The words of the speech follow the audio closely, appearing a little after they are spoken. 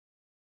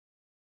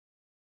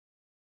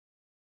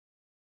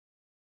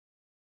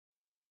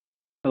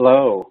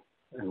Hello,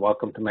 and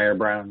welcome to Mayor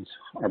Brown's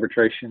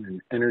Arbitration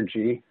and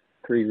Energy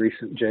 3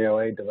 Recent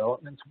JOA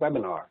Developments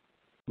webinar.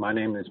 My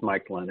name is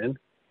Mike Lennon,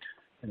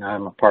 and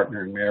I'm a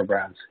partner in Mayor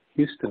Brown's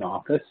Houston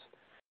office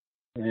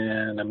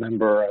and a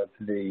member of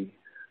the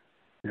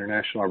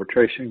International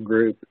Arbitration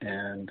Group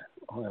and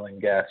Oil and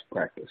Gas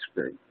Practice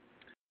Group.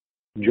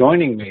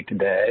 Joining me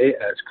today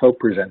as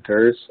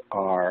co-presenters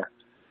are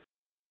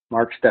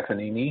Mark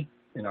Stefanini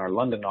in our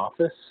London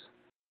office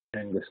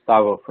and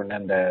Gustavo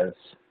Fernandez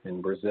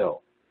in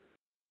Brazil.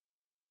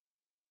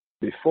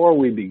 Before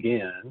we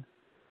begin,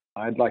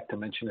 I'd like to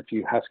mention a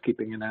few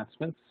housekeeping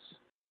announcements.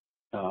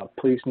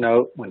 Please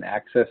note when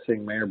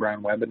accessing Mayor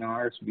Brown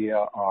webinars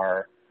via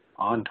our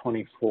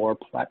On24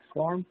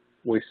 platform,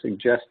 we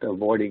suggest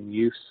avoiding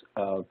use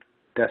of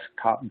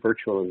desktop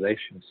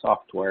virtualization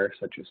software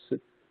such as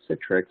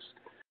Citrix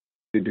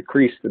to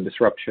decrease the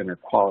disruption or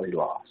quality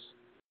loss.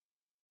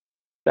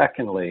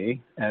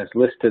 Secondly, as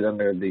listed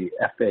under the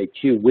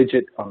FAQ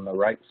widget on the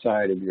right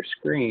side of your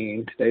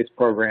screen, today's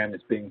program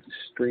is being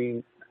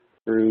streamed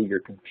through your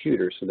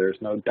computer, so there's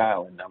no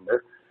dial-in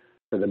number.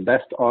 For the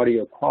best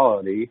audio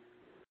quality,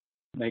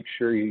 make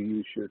sure you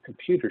use your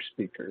computer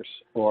speakers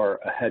or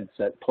a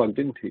headset plugged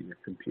into your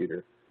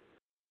computer,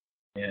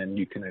 and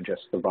you can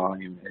adjust the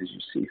volume as you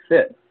see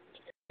fit.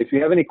 If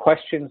you have any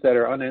questions that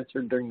are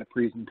unanswered during the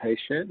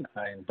presentation,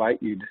 I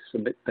invite you to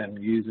submit them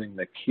using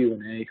the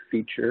Q&A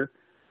feature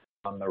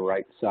on the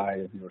right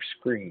side of your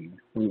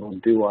screen. We will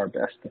do our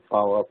best to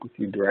follow up with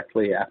you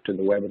directly after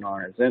the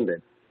webinar has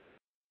ended.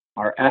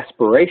 Our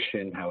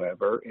aspiration,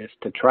 however, is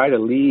to try to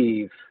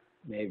leave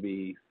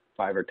maybe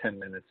 5 or 10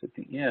 minutes at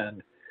the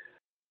end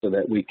so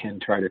that we can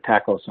try to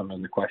tackle some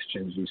of the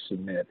questions you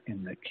submit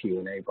in the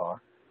Q&A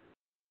bar.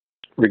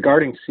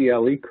 Regarding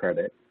CLE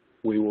credit,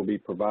 we will be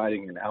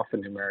providing an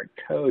alphanumeric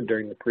code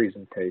during the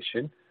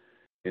presentation.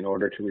 In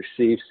order to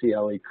receive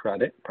CLE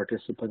credit,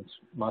 participants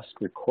must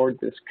record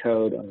this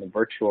code on the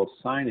virtual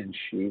sign-in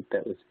sheet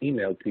that was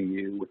emailed to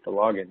you with the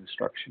login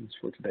instructions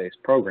for today's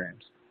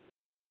programs.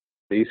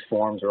 These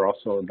forms are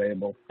also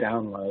available to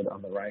download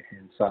on the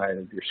right-hand side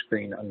of your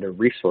screen under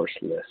Resource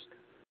List.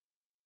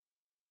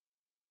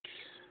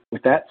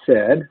 With that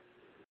said,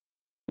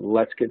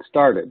 let's get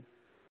started.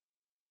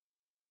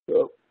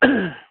 So,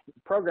 the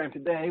program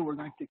today, we're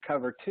going to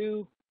cover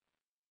two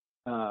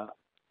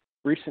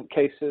recent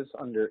cases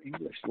under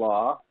English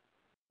law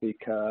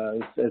because,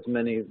 as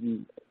many of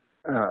you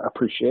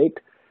appreciate,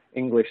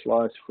 English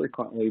law is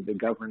frequently the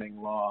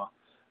governing law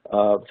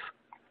of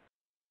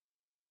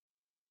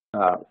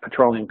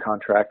petroleum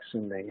contracts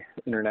in the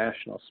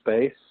international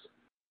space.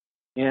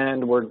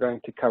 And we're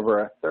going to cover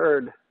a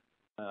third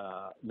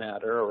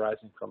matter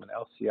arising from an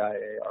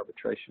LCIA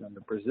arbitration under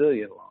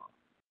Brazilian law.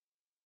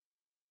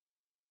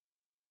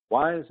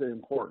 Why is it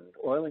important?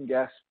 Oil and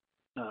gas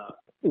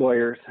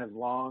lawyers have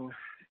long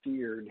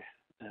feared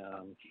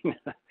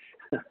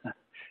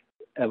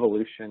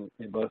evolution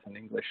in both an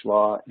English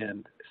law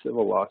and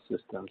civil law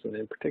systems, and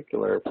in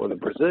particular for the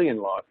Brazilian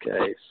law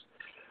case,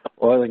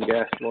 oil and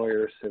gas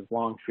lawyers have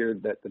long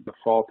feared that the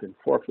default and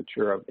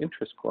forfeiture of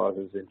interest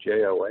clauses in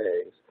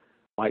JOAs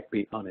might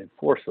be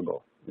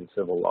unenforceable in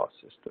civil law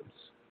systems.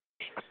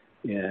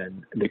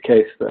 In the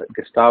case that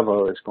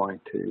Gustavo is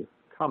going to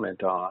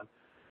comment on,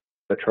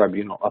 the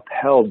tribunal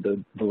upheld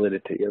the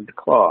validity of the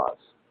clause.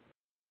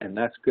 And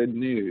that's good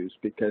news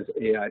because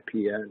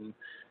AIPN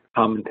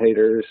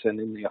commentators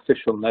and in the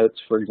official notes,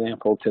 for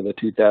example, to the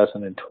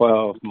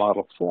 2012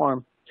 model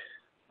form,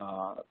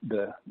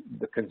 the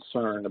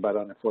concern about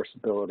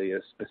unenforceability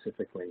is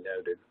specifically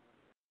noted.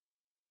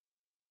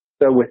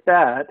 So with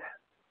that,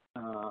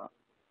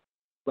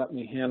 let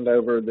me hand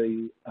over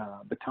the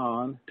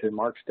baton to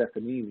Mark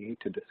Stefanini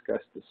to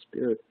discuss the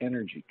Spirit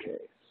Energy case.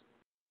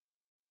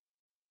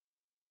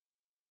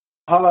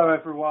 Hello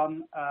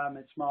everyone,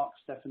 it's Mark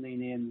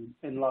Stefanini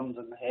in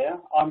London here.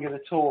 I'm going to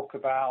talk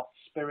about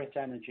Spirit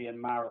Energy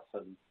and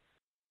Marathon.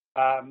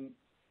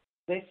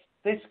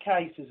 This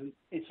case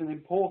it's an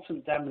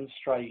important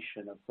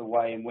demonstration of the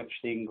way in which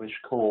the English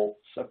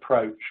courts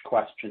approach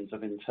questions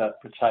of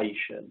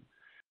interpretation.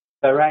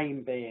 Their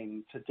aim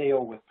being to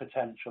deal with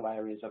potential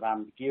areas of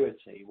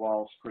ambiguity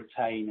whilst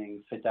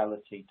retaining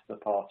fidelity to the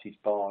parties'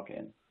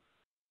 bargain.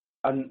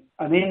 And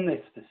in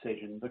this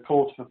decision, the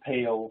Court of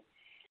Appeal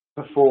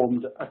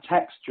performed a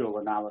textual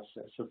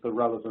analysis of the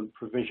relevant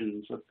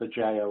provisions of the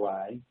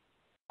JOA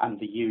and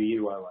the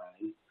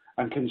UUOA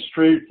and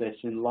construed this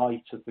in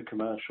light of the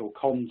commercial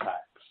context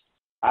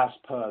as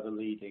per the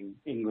leading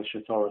English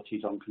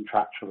authorities on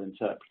contractual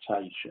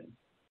interpretation.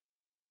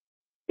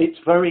 It's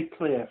very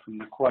clear from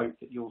the quote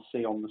that you'll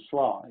see on the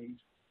slide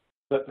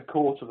that the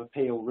Court of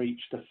Appeal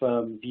reached a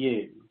firm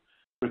view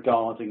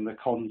regarding the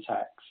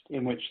context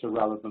in which the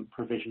relevant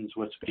provisions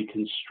were to be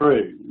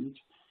construed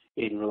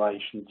in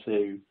relation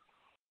to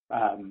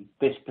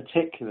this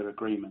particular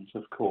agreement,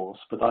 of course,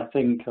 but I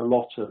think a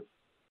lot of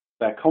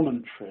their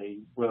commentary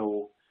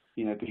will,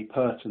 be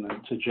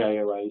pertinent to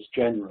JOAs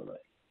generally.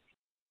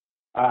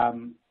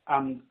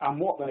 And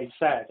what they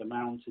said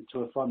amounted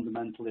to a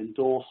fundamental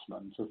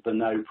endorsement of the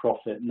no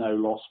profit, no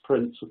loss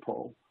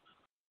principle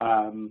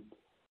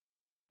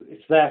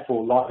It's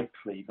therefore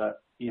likely that,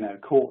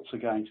 courts are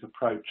going to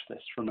approach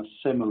this from a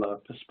similar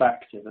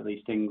perspective, at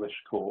least English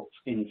courts,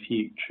 in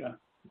future.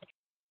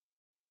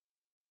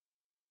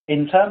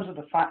 In terms of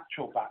the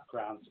factual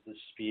background of the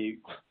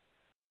dispute,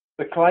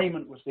 the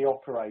claimant was the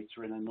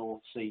operator in a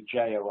North Sea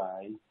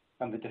JOA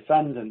and the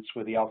defendants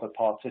were the other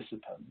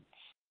participants.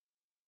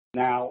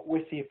 Now,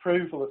 with the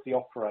approval of the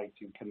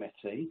operating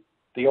committee,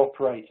 the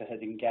operator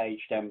had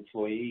engaged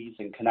employees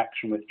in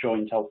connection with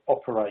joint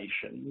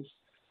operations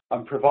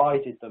and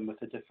provided them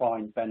with a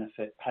defined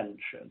benefit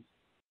pension.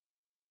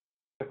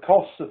 The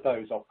costs of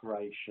those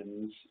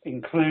operations,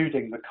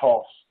 including the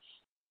costs,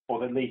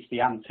 or at least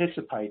the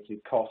anticipated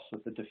costs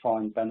of the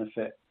defined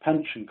benefit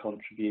pension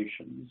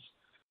contributions,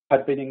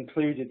 had been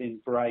included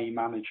in BRAE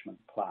management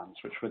plans,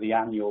 which were the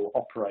annual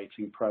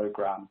operating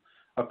programme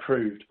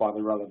approved by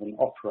the relevant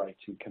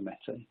operating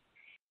committee.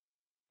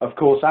 Of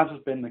course, as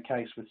has been the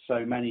case with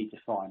so many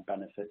defined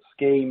benefit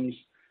schemes,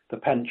 the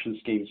pension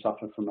scheme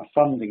suffered from a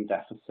funding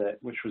deficit,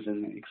 which was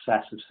in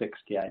excess of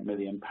 £68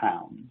 million.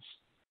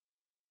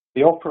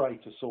 The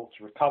operator sought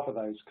to recover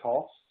those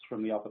costs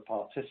from the other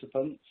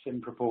participants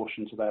in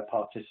proportion to their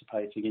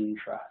participating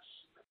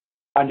interests.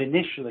 And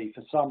initially,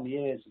 for some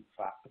years, in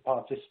fact, the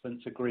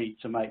participants agreed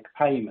to make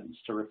payments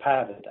to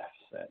repair the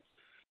deficit,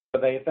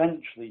 but they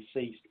eventually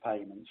ceased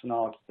payments and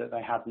argued that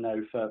they had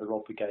no further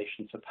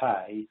obligation to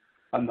pay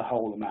and the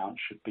whole amount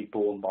should be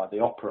borne by the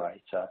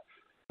operator.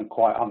 And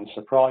quite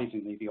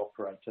unsurprisingly, the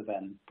operator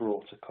then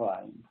brought a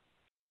claim.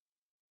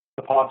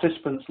 The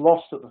participants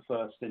lost at the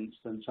first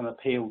instance and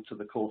appealed to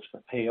the Court of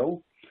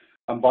Appeal.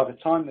 And by the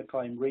time the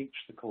claim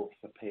reached the Court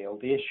of Appeal,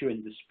 the issue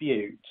in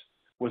dispute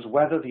was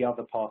whether the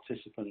other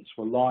participants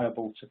were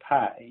liable to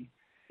pay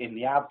in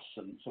the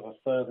absence of a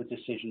further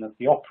decision of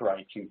the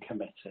operating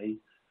committee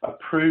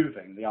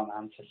approving the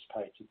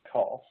unanticipated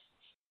costs,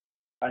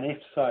 and if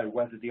so,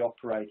 whether the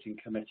operating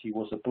committee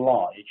was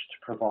obliged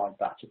to provide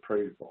that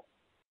approval.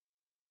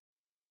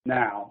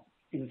 Now,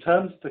 in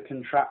terms of the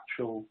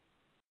contractual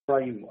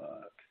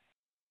framework,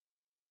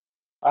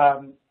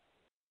 the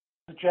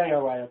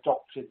JOA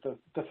adopted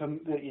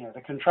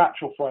the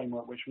contractual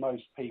framework which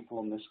most people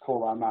on this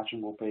call, I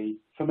imagine, will be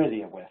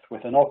familiar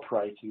with an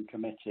operating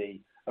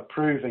committee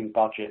approving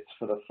budgets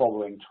for the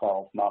following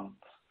 12 months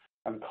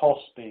and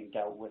costs being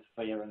dealt with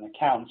via an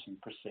accounting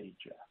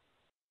procedure.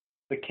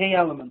 The key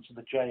elements of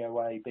the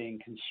JOA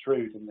being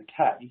construed in the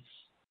case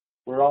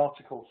were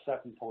Article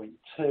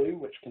 7.2,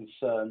 which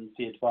concerns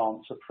the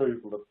advance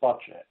approval of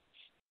budgets.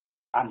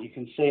 And you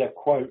can see a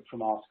quote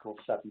from Article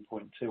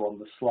 7.2 on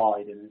the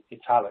slide in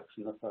italics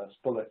in the first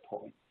bullet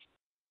point.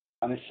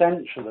 And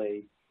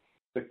essentially,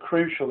 the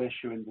crucial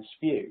issue in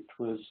dispute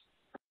was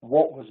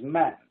what was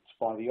meant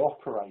by the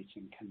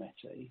operating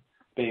committee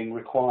being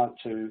required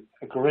to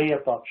agree a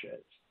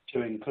budget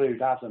to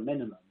include as a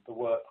minimum the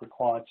work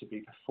required to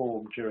be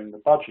performed during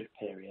the budget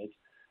period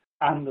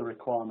and the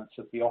requirements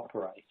of the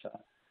operator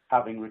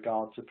having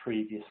regard to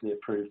previously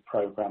approved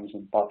programmes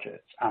and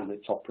budgets and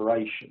its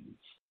operations.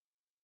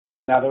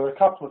 Now, there were a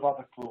couple of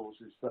other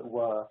clauses that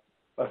were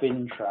of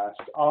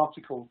interest.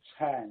 Article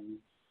 10,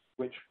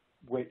 which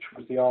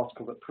was the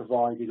article that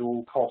provided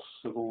all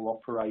costs of all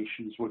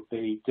operations would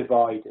be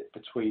divided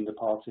between the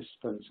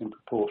participants in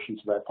proportion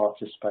to their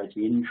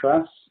participating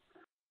interests,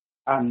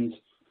 and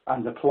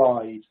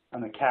applied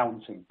an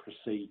accounting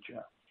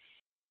procedure.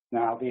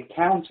 Now, the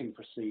accounting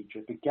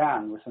procedure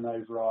began with an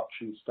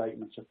overarching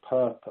statement of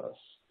purpose,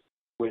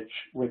 which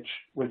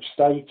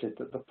stated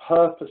that the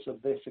purpose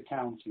of this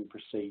accounting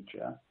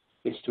procedure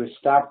is to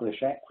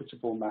establish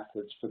equitable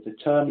methods for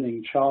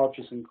determining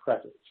charges and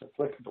credits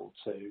applicable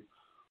to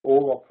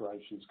all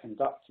operations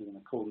conducted in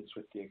accordance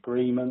with the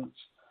agreement,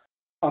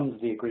 under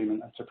the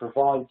agreement, and to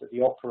provide that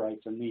the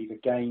operator neither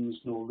gains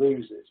nor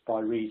loses by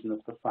reason of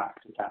the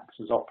fact it acts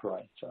as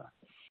operator.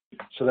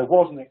 So there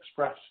was an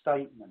express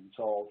statement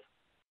of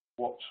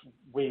what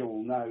we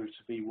all know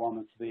to be one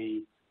of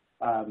the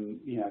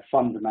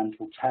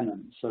fundamental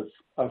tenets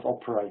of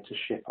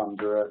operatorship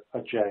under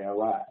a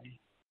JOA.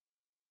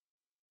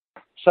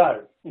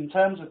 So, in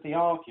terms of the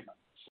arguments,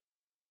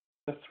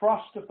 the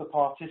thrust of the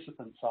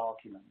participants'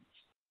 arguments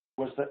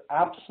was that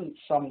absent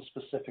some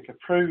specific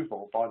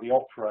approval by the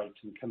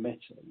operating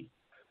committee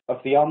of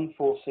the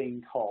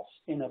unforeseen costs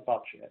in a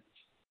budget,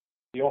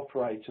 the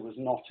operator was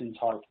not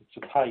entitled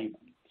to payment.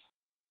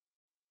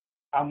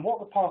 And what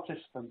the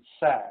participants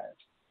said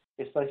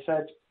is they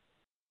said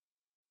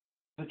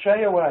the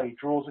JOA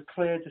draws a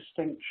clear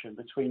distinction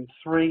between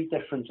three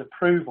different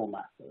approval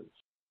methods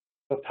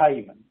for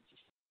payment.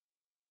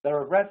 There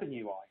are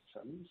revenue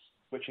items,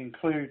 which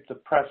include the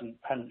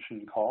present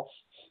pension costs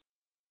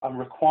and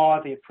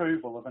require the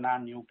approval of an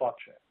annual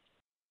budget.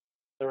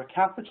 There are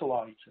capital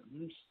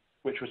items,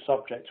 which were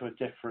subject to a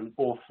different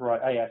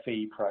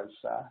AFE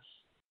process,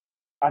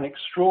 and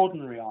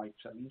extraordinary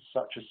items,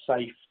 such as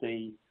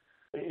safety,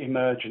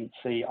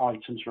 emergency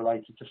items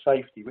related to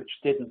safety, which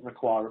didn't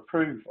require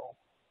approval.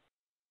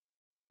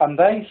 And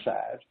they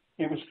said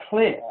it was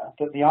clear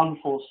that the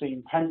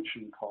unforeseen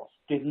pension costs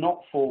did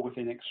not fall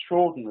within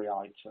extraordinary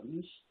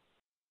items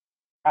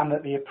and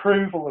that the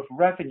approval of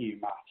revenue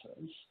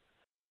matters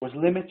was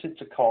limited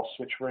to costs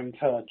which were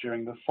incurred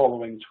during the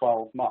following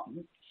 12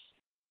 months,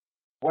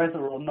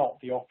 whether or not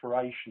the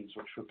operations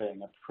which were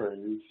being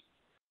approved,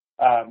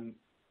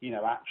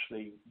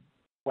 actually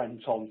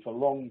went on for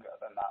longer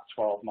than that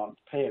 12-month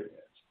period.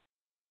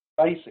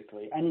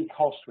 Basically, any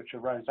cost which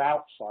arose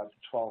outside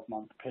the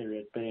 12-month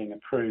period being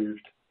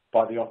approved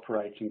by the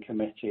operating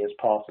committee as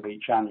part of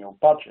each annual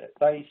budget,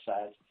 they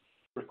said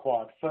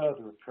required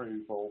further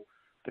approval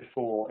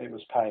before it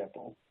was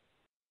payable.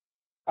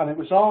 And it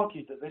was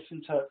argued that this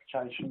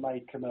interpretation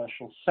made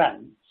commercial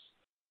sense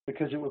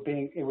because it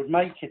would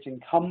make it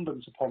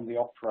incumbent upon the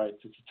operator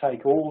to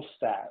take all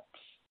steps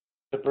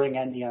to bring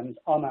any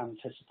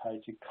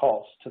unanticipated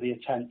costs to the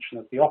attention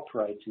of the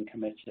operating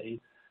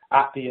committee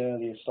at the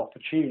earliest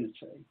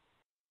opportunity,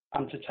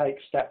 and to take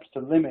steps to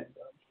limit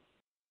them.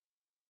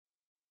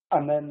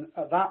 And then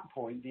at that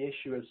point, the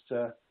issue as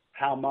to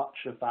how much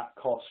of that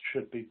cost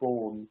should be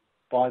borne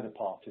by the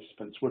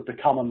participants would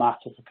become a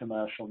matter for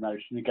commercial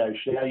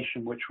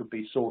negotiation, which would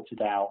be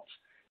sorted out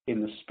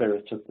in the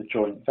spirit of the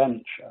joint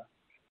venture.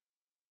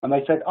 And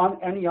they said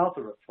any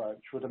other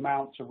approach would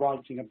amount to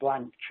writing a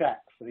blank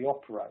cheque for the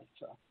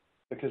operator,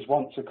 because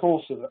once a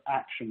course of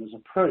action was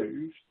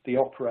approved, the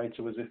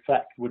operator would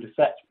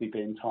effectively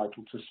be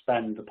entitled to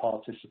spend the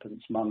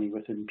participants' money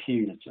with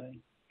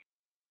impunity.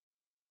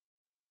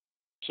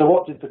 So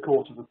what did the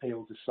Court of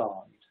Appeal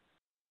decide?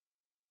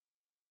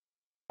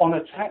 On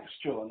a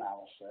textual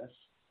analysis,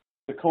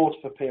 the Court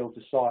of Appeal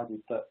decided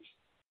that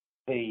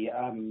the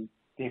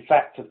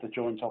effect of the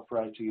joint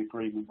operating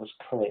agreement was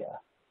clear.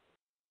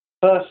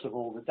 First of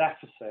all, the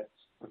deficit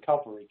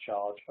recovery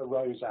charge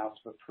arose out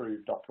of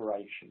approved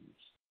operations.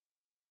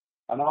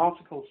 And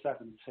Article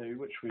 7.2,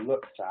 which we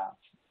looked at,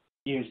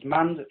 used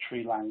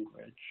mandatory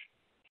language,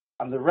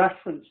 and the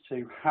reference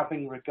to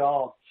having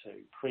regard to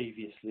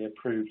previously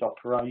approved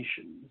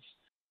operations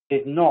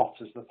did not,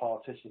 as the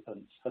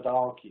participants had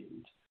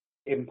argued,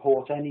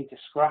 import any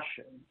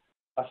discretion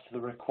as to the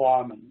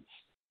requirements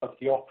of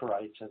the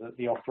operator that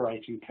the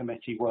operating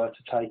committee were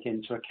to take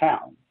into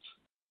account.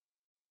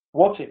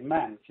 What it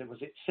meant,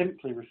 it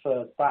simply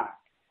referred back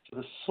to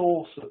the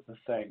source of the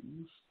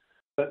things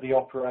that the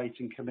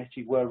operating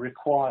committee were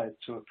required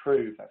to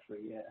approve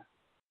every year,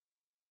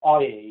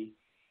 i.e.,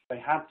 they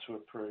had to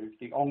approve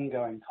the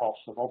ongoing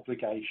costs of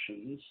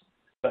obligations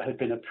that had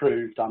been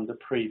approved under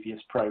previous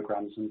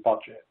programmes and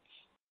budgets.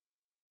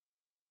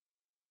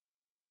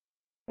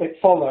 It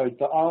followed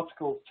that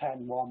Articles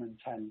 10.1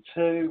 and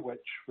 10.2, which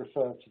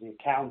referred to the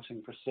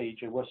accounting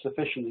procedure, were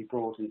sufficiently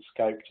broad in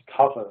scope to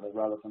cover the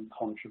relevant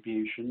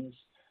contributions,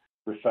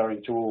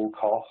 referring to all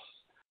costs.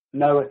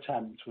 No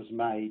attempt was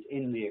made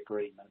in the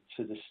agreement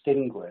to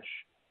distinguish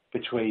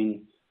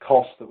between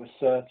costs that were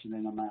certain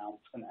in amount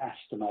and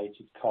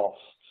estimated costs,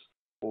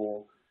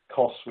 or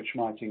costs which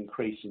might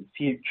increase in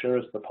future,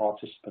 as the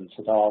participants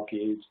had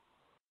argued.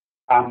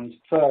 And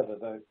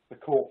further, the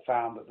court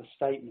found that the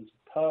statement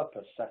of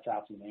purpose set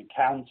out in the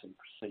accounting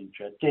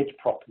procedure did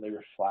properly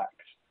reflect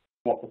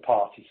what the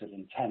parties had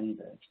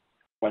intended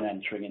when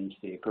entering into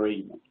the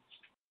agreement.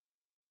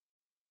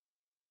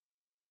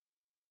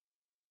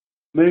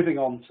 Moving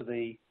on to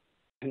the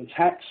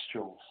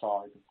contextual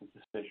side of the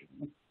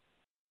decision,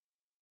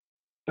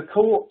 the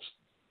court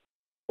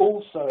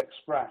also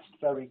expressed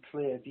very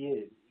clear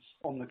views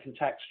on the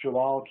contextual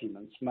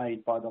arguments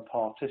made by the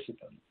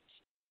participants.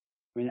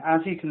 I mean,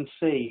 as you can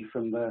see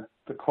from the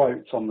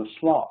quotes on the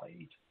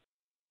slide,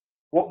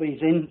 what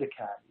these indicate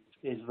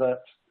is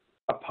that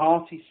a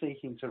party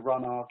seeking to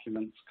run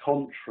arguments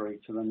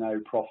contrary to the no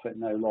profit,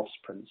 no loss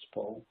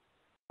principle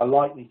are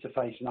likely to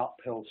face an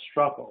uphill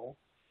struggle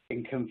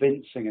in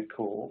convincing a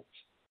court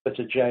that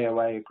a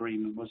JOA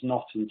agreement was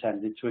not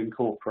intended to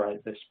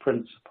incorporate this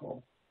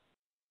principle.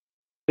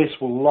 This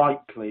will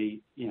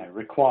likely,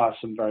 require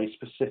some very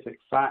specific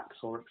facts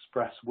or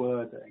express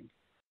wording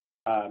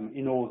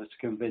in order to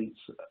convince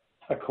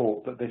a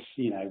court that this,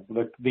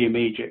 the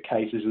immediate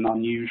case is an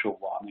unusual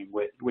one,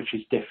 which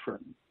is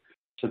different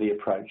to the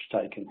approach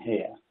taken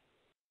here.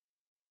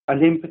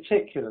 And in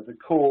particular, the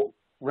court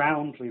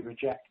roundly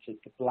rejected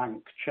the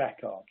blank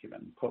cheque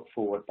argument put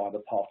forward by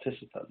the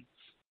participants.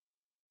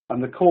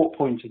 And the court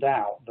pointed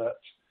out that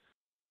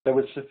there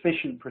was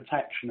sufficient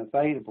protection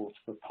available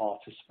to the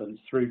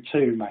participants through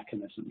two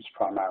mechanisms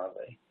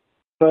primarily.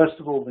 First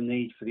of all, the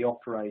need for the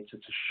operator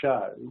to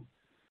show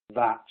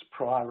that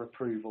prior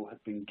approval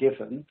had been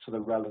given to the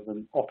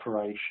relevant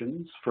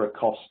operations for a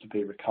cost to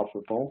be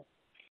recoverable,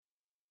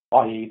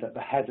 i.e. that the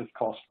head of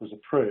cost was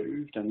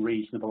approved and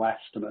reasonable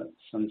estimates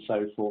and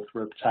so forth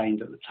were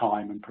obtained at the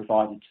time and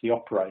provided to the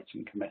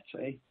operating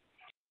committee.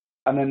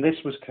 And then this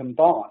was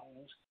combined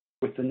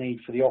with the need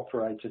for the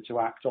operator to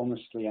act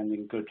honestly and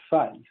in good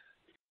faith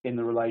in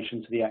the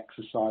relation to the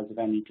exercise of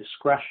any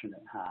discretion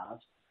it had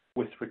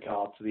with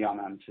regard to the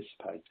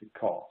unanticipated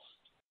cost.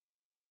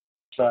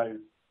 So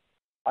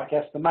I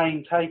guess the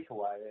main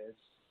takeaway is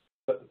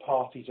that the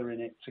parties are in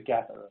it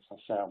together, as I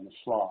say on the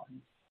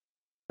slide,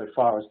 so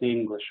far as the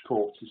English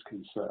court is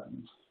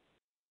concerned.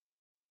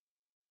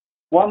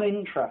 One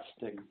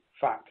interesting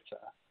factor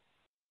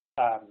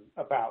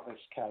about this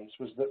case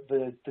was that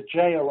the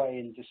JOA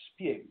in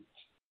dispute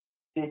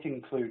did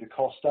include a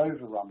cost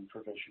overrun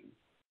provision,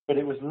 but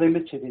it was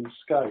limited in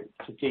scope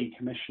to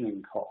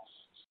decommissioning costs.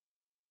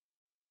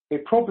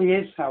 It probably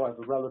is,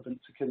 however, relevant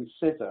to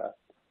consider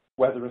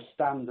whether a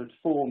standard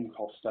form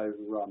cost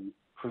overrun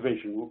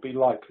provision would be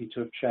likely to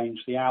have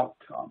changed the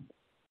outcome.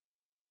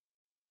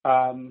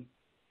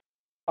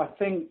 I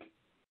think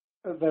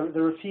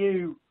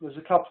there's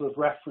a couple of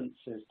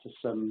references to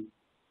some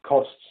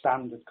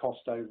standard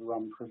cost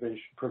overrun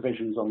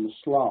provisions on the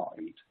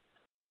slide.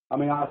 I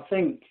mean, I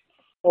think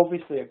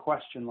obviously a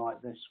question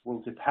like this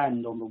will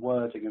depend on the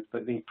wording of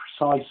the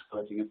precise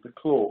wording of the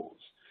clause,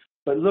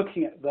 but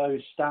looking at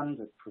those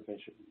standard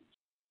provisions,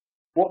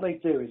 what they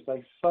do is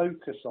they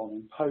focus on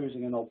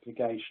imposing an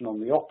obligation on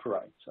the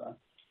operator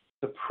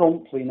to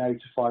promptly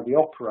notify the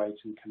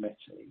operating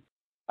committee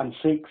and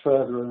seek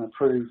further an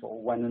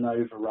approval when an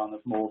overrun of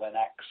more than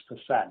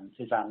X%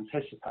 is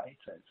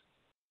anticipated.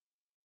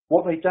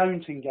 What they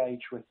don't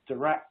engage with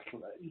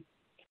directly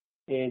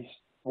is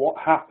what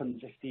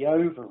happens if the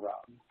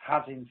overrun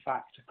has in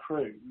fact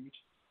accrued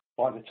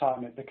by the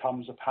time it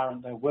becomes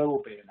apparent there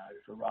will be an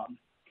overrun,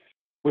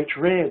 which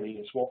really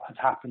is what had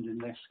happened in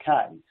this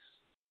case.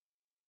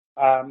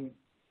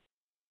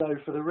 So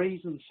for the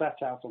reasons set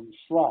out on the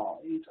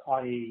slide,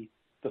 i.e.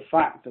 the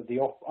fact that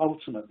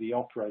ultimately the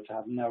operator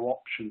had no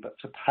option but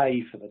to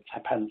pay for the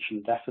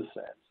pension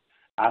deficit,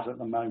 as at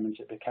the moment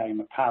it became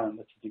apparent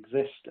that it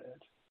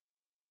existed,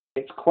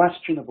 it's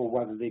questionable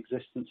whether the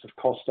existence of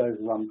cost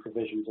overrun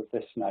provisions of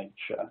this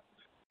nature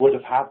would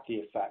have had the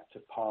effect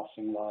of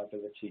passing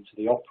liability to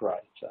the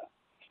operator.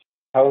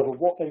 However,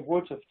 what they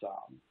would have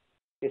done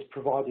is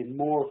provided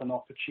more of an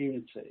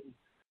opportunity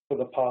for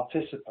the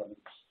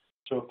participants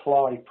to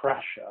apply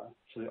pressure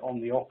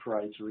on the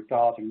operator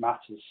regarding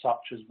matters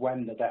such as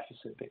when the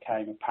deficit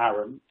became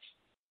apparent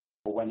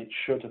or when it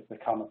should have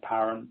become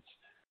apparent,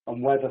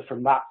 and whether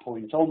from that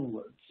point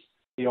onwards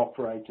the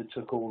operator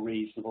took all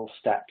reasonable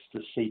steps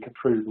to seek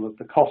approval of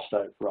the cost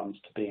overruns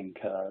to be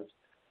incurred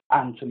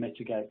and to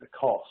mitigate the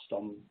cost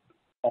on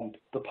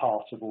the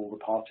part of all the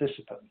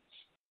participants.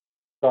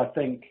 So I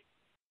think,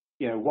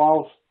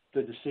 whilst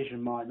the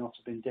decision might not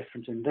have been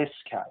different in this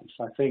case,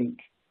 I think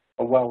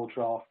a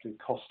well-drafted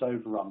cost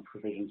overrun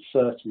provision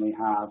certainly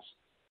has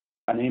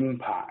an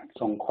impact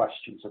on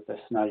questions of this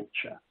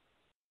nature.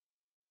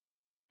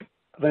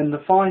 Then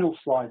the final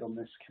slide on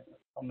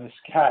this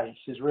case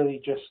is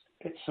really just,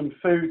 it's some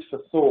food for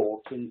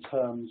thought in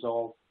terms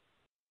of,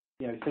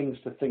 things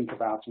to think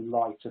about in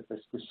light of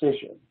this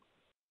decision.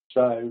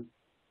 So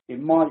it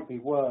might be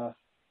worth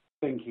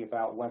thinking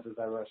about whether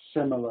there are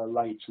similar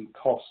latent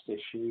cost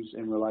issues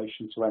in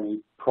relation to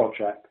any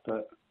project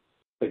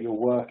that you're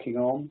working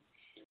on.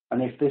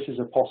 And if this is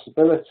a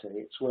possibility,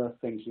 it's worth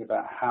thinking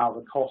about how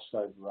the cost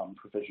overrun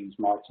provisions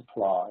might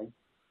apply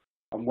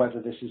and whether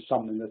this is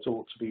something that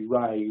ought to be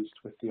raised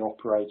with the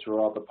operator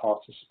or other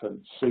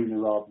participants sooner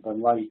rather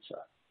than later.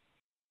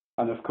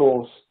 And of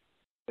course,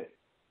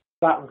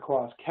 that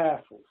requires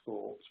careful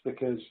thought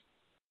because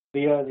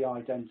the early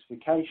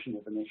identification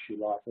of an issue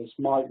like this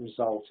might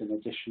result in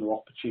additional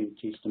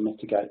opportunities to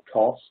mitigate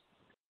costs,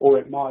 or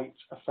it might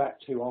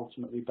affect who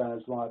ultimately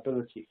bears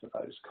liability for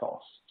those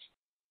costs.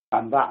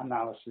 And that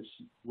analysis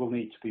will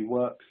need to be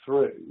worked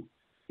through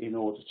in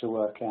order to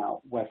work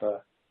out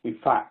whether, in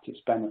fact, it's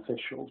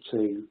beneficial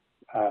to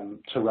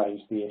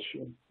raise the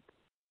issue.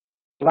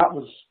 So that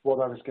was what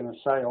I was going to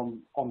say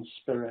on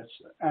Spirit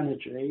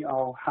Energy.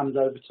 I'll hand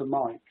over to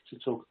Mike to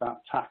talk about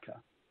TAQA.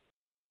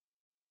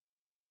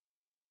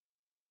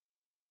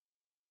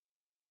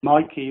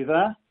 Mike, are you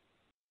there?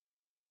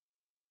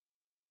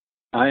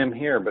 I am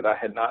here, but I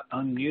had not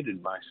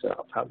unmuted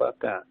myself. How about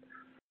that?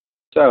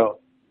 So,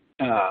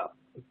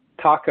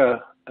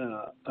 TAQA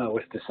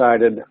was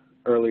decided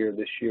earlier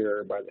this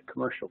year by the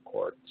commercial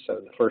court, so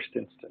the first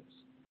instance.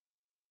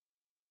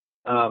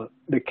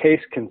 The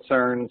case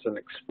concerns an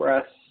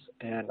express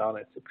and on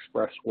its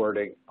express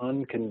wording,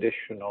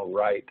 unconditional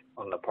right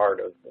on the part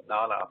of the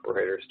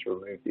non-operators to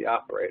remove the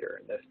operator.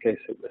 In this case,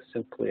 it was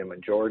simply a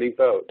majority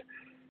vote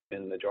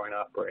in the joint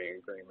operating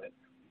agreement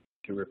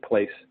to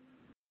replace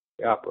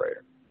the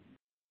operator.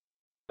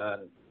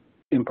 And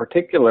in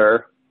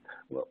particular,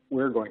 what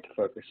we're going to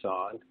focus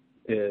on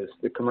is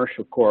the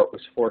commercial court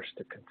was forced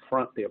to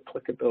confront the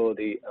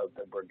applicability of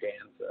the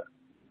Braganza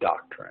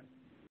doctrine,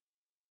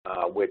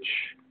 which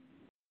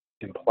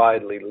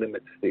impliedly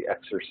limits the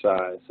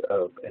exercise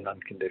of an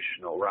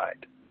unconditional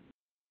right.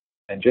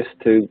 And just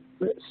to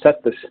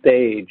set the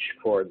stage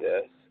for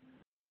this,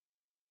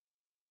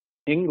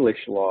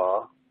 English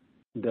law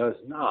does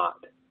not,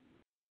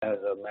 as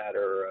a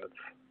matter of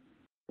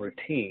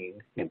routine,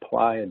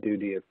 imply a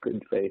duty of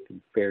good faith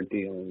and fair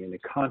dealing in a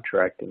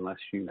contract unless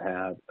you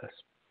have a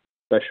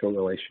special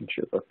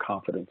relationship of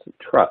confidence and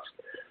trust.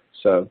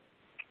 So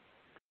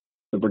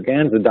the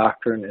Braganza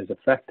doctrine is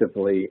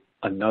effectively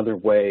another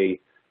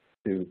way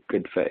to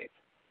good faith.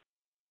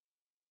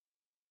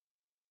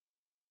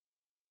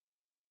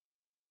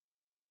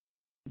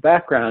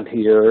 Background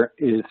here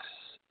is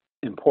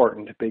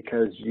important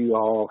because you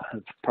all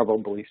have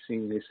probably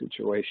seen these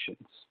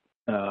situations.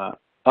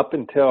 Up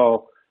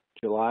until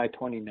July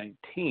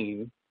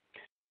 2019,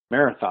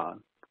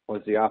 Marathon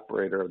was the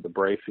operator of the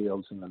Bray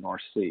fields in the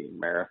North Sea.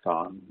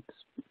 Marathon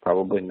is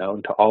probably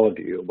known to all of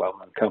you, a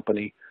well-known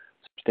company,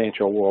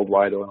 substantial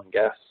worldwide oil and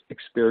gas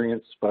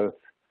experience, both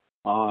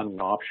on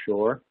and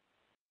offshore.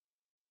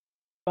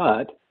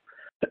 But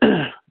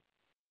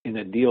in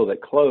a deal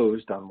that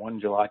closed on 1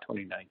 July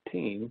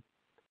 2019,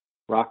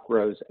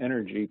 RockRose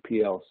Energy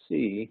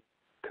PLC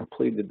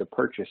completed the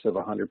purchase of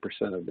 100%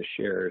 of the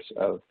shares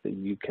of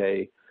the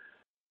UK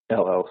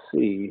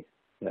LLC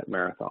that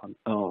Marathon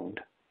owned,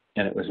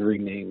 and it was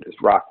renamed as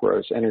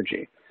RockRose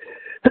Energy.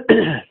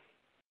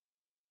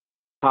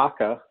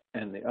 TAQA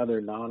and the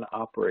other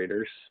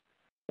non-operators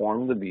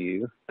formed the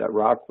view that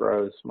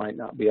RockRose might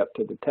not be up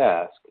to the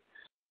task,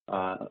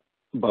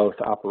 both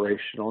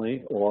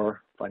operationally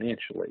or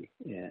financially.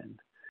 And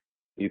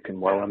you can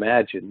well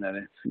imagine that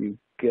if you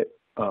get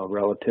a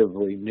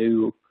relatively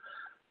new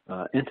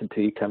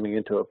entity coming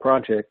into a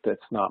project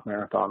that's not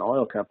Marathon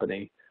Oil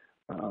Company,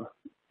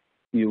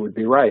 you would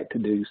be right to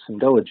do some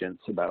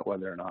diligence about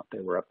whether or not they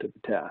were up to the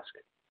task.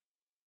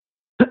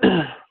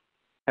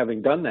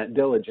 Having done that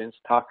diligence,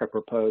 TAQA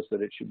proposed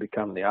that it should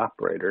become the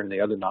operator, and the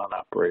other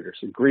non-operators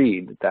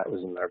agreed that that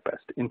was in their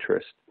best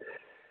interest.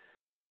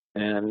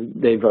 And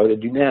they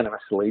voted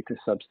unanimously to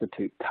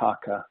substitute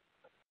TAQA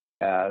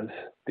as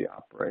the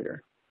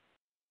operator.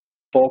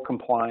 Full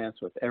compliance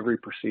with every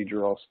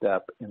procedural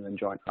step in the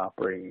joint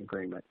operating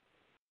agreement.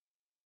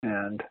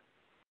 And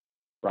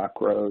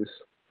RockRose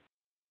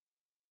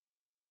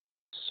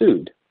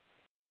sued.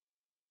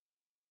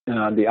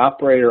 The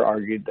operator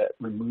argued that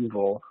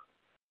removal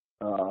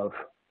of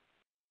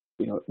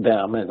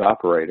them as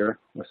operator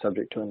was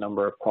subject to a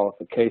number of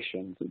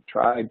qualifications. It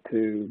tried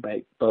to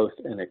make both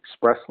an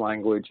express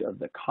language of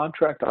the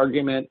contract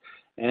argument,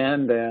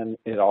 and then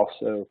it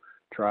also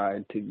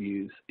tried to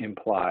use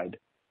implied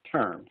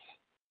terms,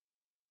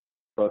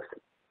 both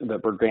the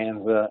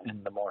Braganza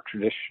and the more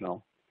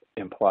traditional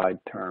implied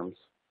terms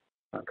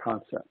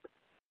concept.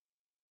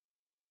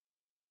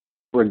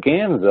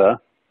 Braganza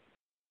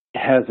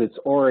has its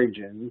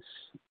origins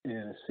in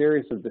a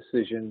series of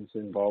decisions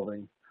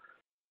involving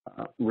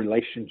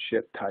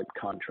relationship type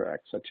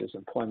contracts, such as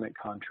employment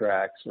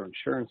contracts or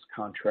insurance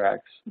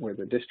contracts, where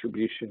the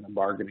distribution of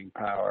bargaining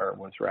power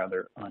was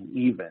rather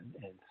uneven.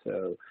 And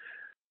so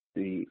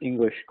the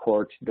English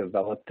courts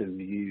developed a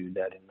view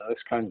that in those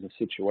kinds of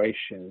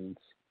situations,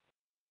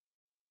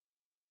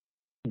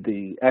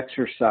 the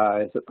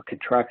exercise of a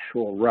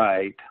contractual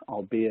right,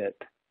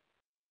 albeit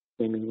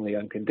seemingly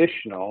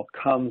unconditional,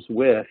 comes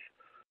with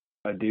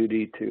a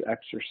duty to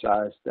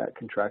exercise that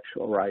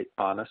contractual right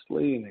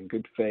honestly and in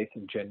good faith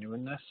and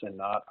genuineness, and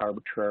not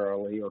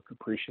arbitrarily or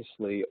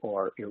capriciously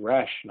or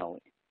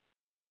irrationally.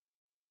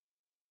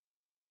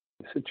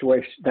 The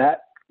situation,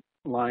 that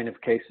line of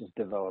cases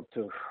developed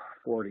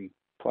 40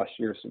 plus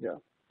years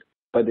ago,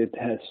 but it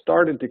has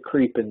started to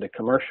creep into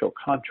commercial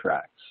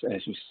contracts.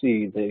 As you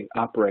see the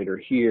operator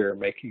here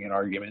making an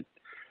argument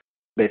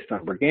based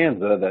on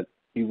Braganza that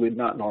you would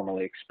not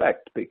normally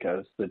expect,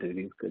 because the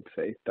duty of good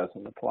faith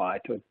doesn't apply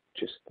to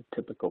just the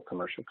typical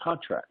commercial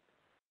contract.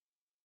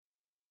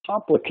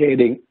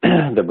 Complicating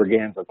the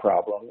Braganza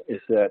problem is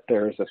that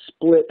there's a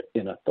split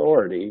in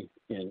authority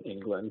in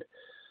England,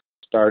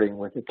 starting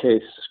with a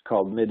case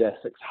called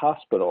Mid-Essex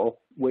Hospital,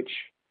 which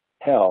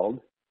held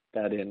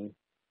that in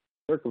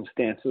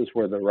circumstances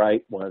where the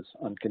right was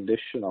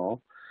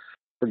unconditional,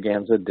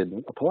 Braganza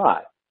didn't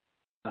apply.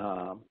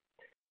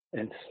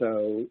 And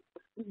so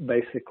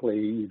basically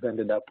you've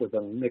ended up with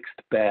a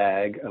mixed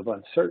bag of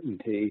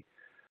uncertainty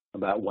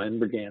about when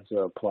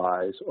Braganza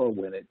applies or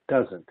when it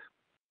doesn't.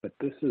 But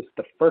this is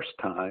the first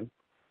time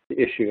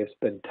the issue has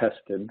been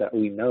tested that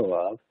we know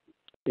of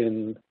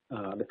in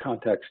the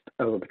context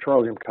of a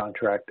petroleum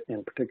contract,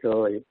 and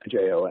particularly a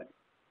JOA.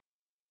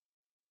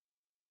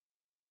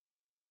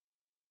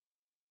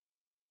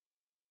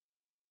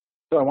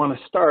 So I want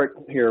to start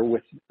here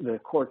with the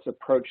court's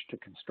approach to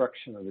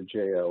construction of the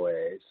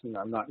JOAs. And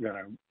I'm not going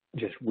to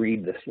just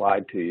read the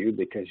slide to you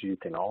because you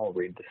can all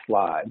read the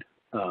slide.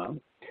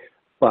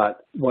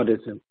 But what is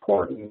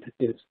important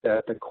is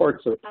that the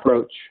court's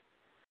approach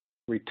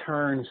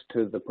returns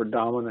to the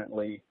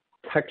predominantly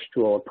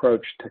textual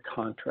approach to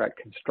contract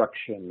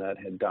construction that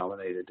had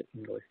dominated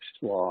English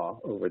law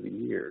over the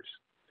years.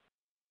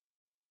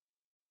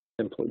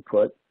 Simply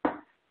put,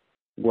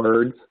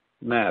 words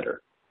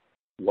matter.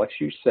 What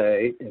you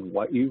say and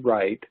what you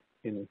write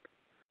in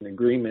an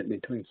agreement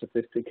between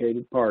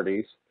sophisticated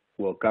parties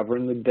will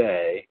govern the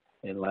day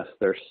unless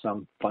there's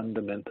some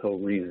fundamental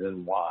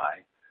reason why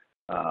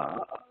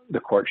the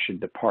court should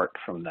depart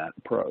from that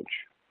approach.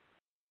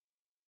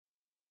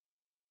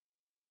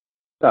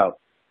 So,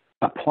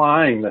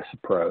 applying this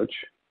approach,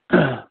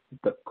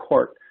 the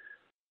court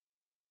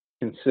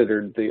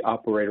considered the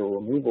operator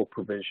removal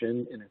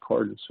provision in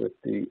accordance with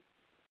the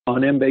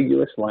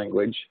unambiguous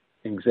language,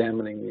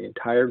 examining the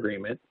entire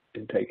agreement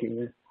and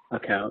taking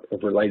account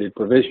of related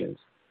provisions.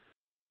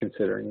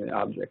 considering the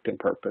object and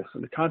purpose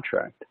of the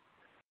contract.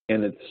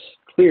 And it's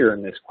clear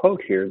in this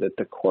quote here that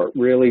the court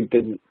really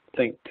didn't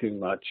think too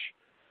much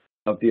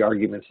of the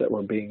arguments that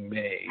were being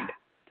made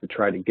to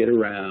try to get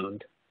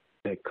around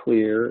a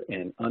clear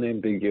and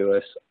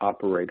unambiguous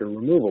operator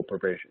removal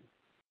provision.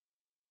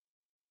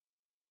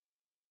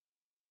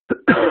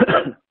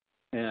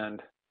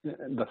 And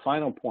the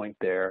final point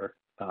there,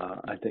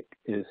 I think,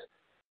 is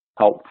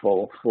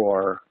helpful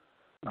for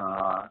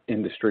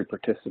industry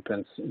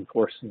participants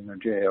enforcing their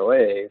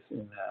JOAs,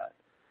 in that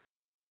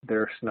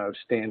there's no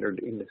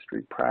standard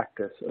industry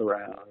practice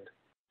around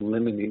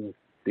limiting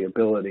the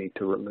ability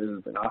to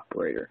remove an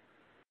operator,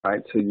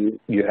 right? So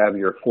you have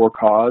your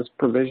for-cause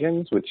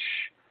provisions, which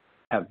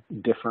have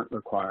different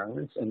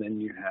requirements, and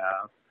then you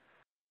have,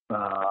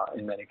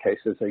 in many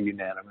cases, a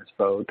unanimous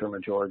vote or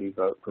majority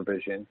vote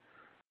provision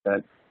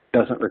that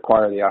doesn't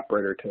require the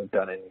operator to have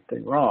done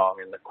anything wrong.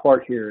 And the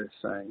court here is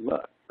saying,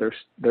 look,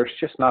 there's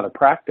just not a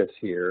practice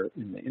here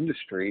in the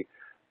industry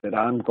that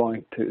I'm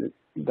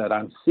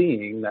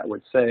seeing that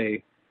would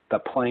say the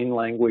plain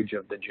language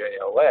of the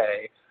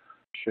JOA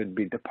should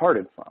be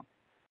departed from.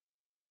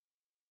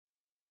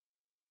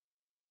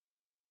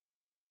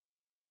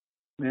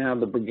 Now,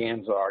 the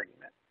Braganza argument.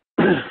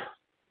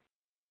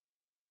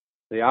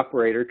 The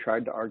operator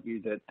tried to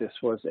argue that this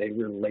was a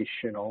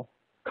relational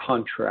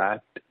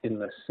contract in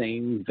the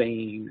same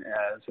vein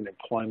as an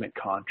employment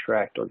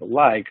contract or the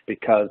like,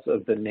 because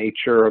of the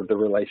nature of the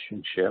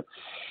relationship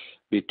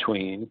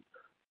between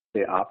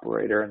the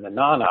operator and the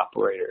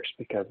non-operators,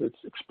 because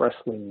it's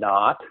expressly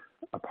not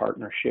a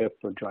partnership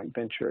or joint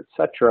venture,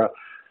 etc.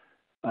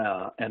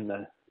 And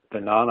the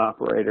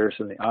non-operators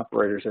and the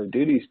operators have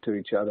duties to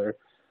each other.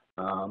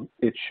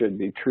 It should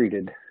be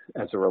treated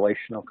as a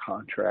relational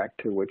contract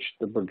to which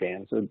the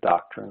Braganza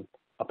doctrine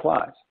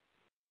applies.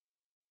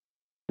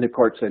 The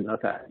court said, no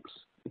thanks.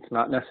 It's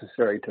not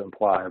necessary to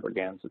imply a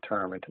Braganza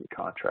term into the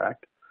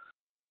contract.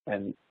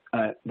 And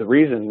the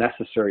reason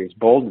necessary is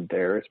bolded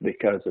there is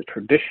because the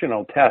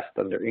traditional test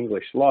under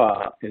English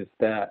law is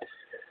that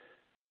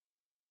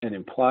an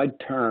implied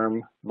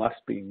term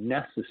must be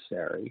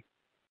necessary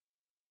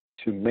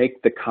to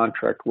make the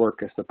contract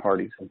work as the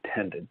parties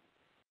intended.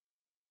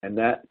 And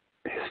that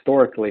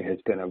historically has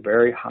been a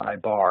very high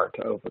bar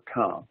to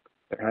overcome.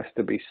 There has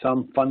to be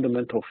some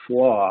fundamental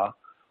flaw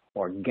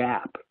or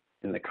gap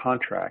in the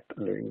contract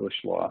under English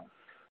law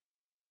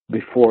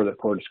before the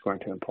court is going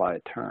to apply a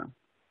term.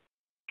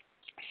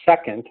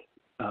 Second,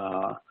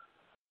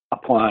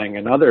 applying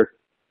another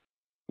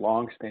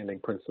long-standing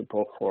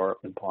principle for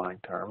implying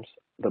terms,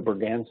 the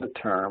Braganza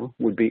term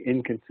would be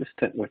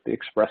inconsistent with the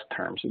express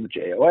terms of the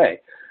JOA.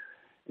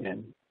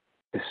 And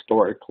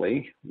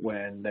historically,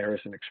 when there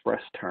is an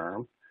express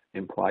term,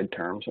 implied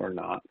terms are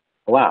not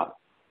allowed.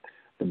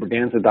 The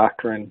Braganza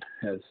doctrine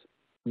has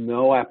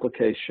no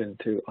application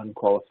to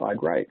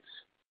unqualified rights,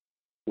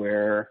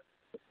 where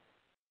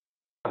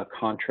a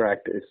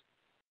contract is,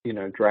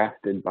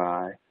 drafted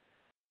by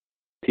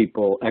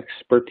people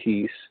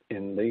expertise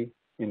in the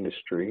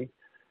industry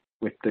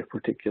with the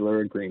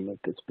particular agreement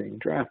that's being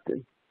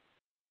drafted.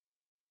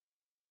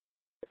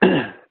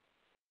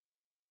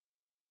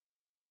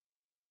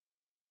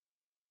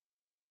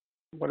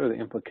 What are the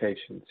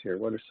implications here?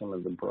 What are some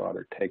of the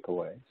broader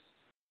takeaways?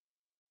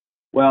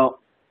 Well,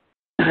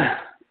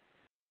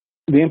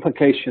 the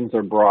implications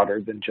are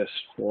broader than just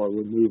for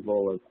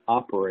removal of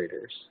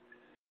operators.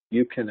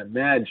 You can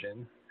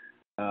imagine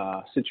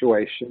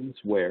situations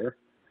where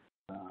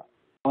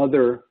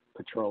other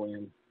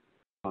petroleum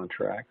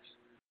contracts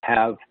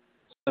have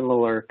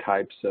similar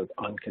types of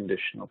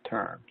unconditional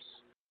terms.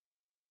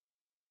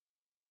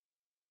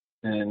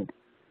 And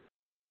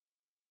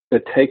the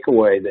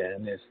takeaway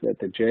then is that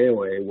the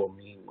JOA will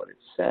mean what it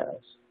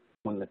says.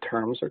 When the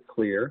terms are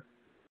clear,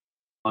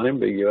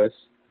 unambiguous,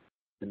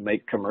 and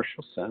make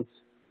commercial sense,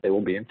 they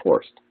will be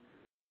enforced.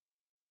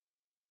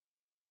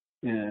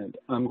 And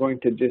I'm going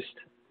to just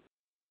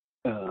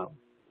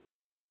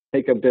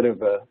take a bit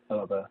of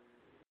a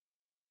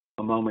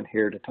moment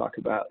here to talk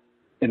about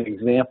an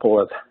example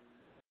of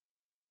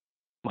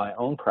my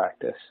own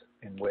practice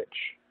in which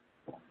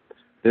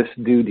this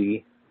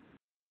duty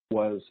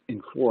was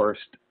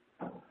enforced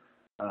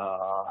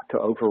to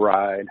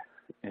override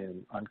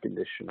an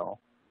unconditional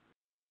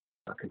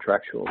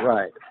contractual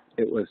right.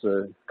 It was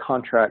a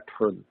contract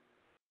for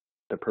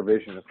the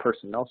provision of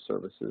personnel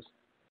services,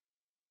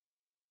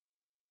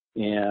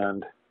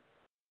 and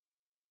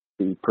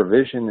the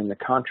provision in the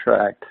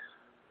contract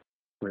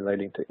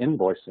relating to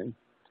invoicing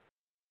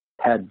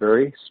had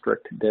very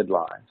strict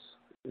deadlines.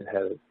 It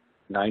had a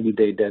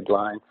 90-day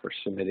deadline for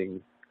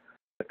submitting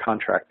the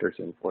contractor's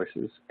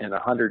invoices and a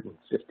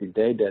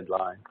 150-day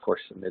deadline for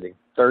submitting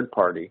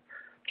third-party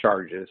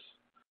charges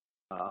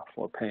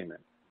for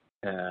payment.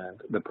 And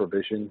the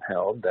provision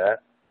held that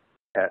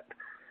at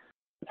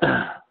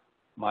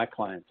my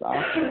client's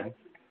option,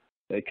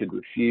 they could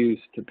refuse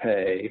to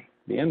pay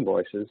the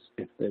invoices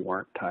if they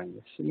weren't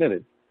timely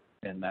submitted.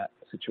 And that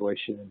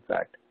situation, in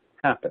fact,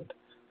 happened.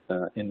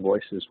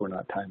 Invoices were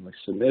not timely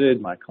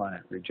submitted. My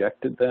client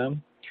rejected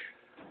them.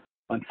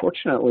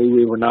 Unfortunately,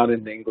 we were not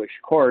in the English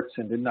courts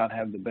and did not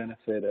have the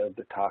benefit of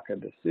the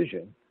TAQA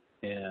decision,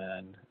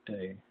 and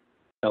a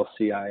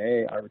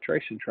LCIA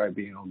arbitration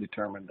tribunal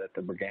determined that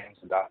the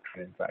Braganza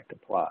doctrine in fact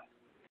applied.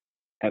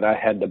 Had I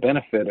had the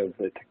benefit of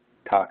the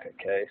TAQA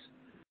case,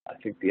 I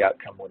think the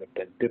outcome would have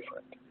been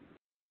different.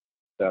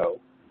 So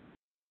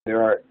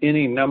there are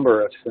any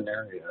number of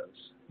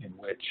scenarios in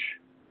which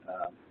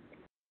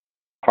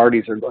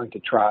parties are going to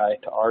try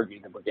to argue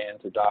the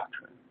Braganza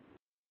doctrine.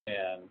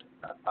 And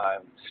I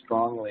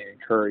strongly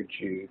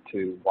encourage you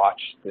to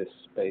watch this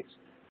space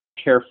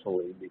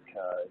carefully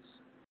because,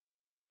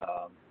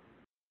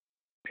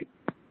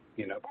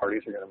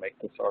 parties are going to make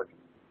this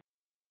argument.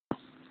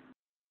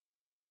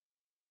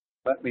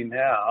 Let me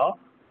now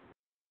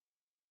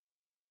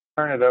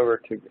turn it over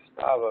to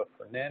Gustavo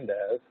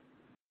Fernandez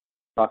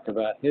to talk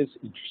about his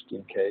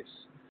interesting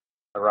case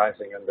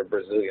arising under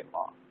Brazilian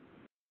law.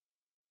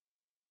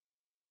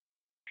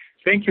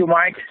 Thank you,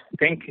 Mike.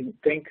 Thank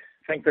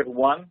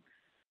everyone.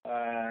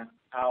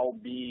 I'll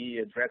be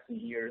addressing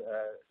here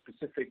a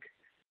specific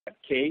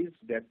case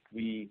that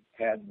we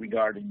had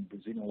regarding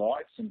Brazilian law.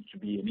 It seems to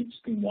be an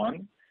interesting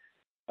one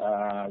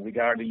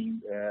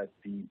regarding the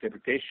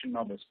interpretation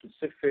of a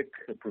specific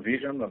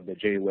provision of the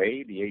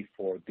JOA, the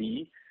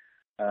A4B,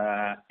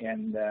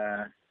 and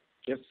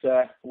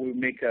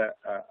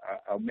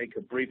I'll make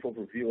a brief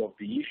overview of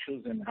the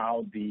issues and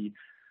how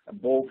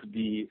both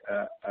the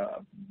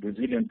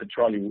Brazilian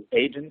Petroleum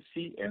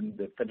Agency and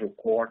the federal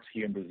courts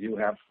here in Brazil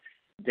have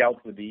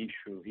dealt with the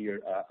issue here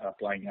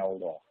applying our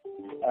law.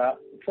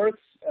 First,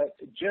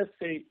 just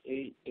a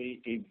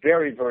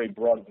very, very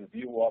broad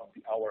review of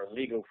our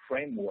legal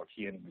framework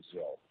here in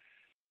Brazil.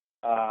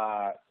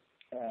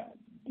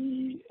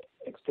 The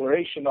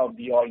exploration of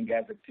the oil and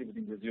gas activity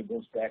in Brazil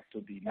goes back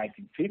to the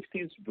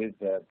 1950s with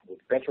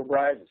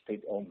Petrobras, a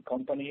state-owned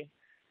company.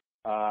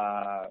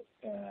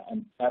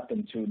 And up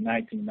until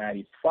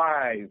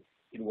 1995,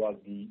 it was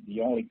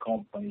the only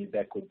company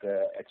that could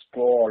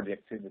explore the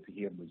activity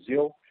here in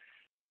Brazil.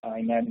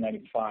 In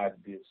 1995,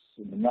 this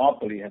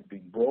monopoly had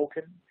been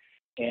broken,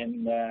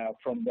 and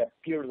from that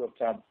period of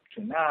time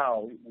to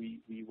now,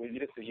 we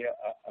witnessed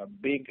a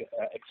big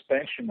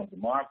expansion of the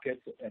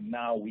market, and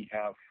now we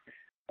have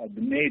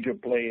the major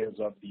players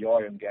of the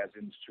oil and gas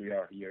industry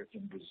are here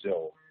in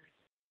Brazil.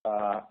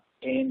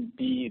 And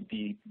the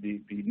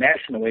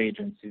national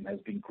agency has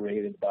been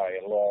created by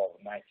a law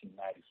of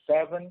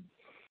 1997,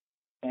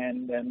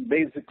 and then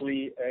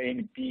basically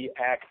ANP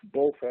acts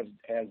both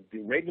as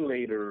the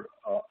regulator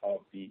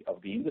of the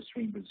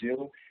industry in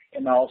Brazil,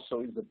 and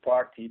also is a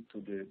party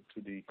to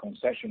the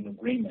concession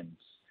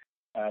agreements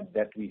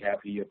that we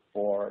have here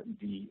for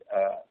the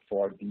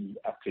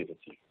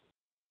activity.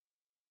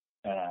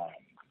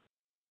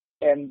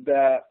 And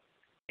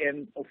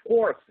of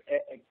course,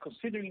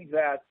 considering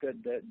that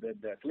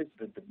at least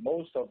the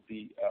most of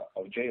the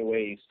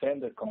JOA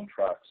standard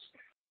contracts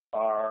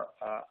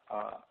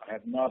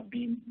have not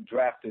been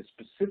drafted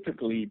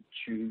specifically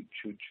to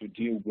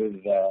deal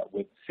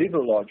with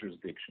civil law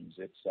jurisdictions.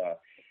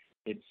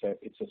 It's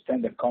a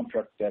standard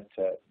contract that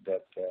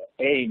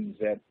aims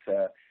at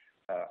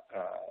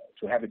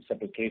to have its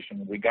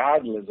application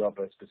regardless of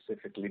a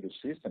specific legal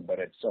system, but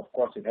of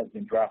course it has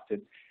been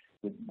drafted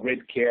with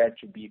great care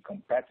to be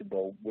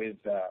compatible with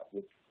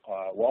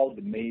all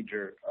the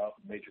major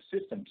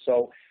systems.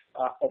 So,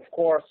 of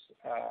course,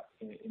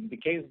 in the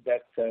case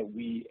that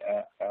we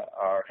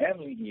are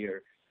handling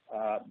here,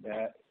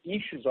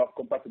 issues of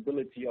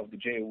compatibility of the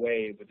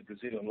JOA with the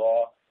Brazilian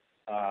law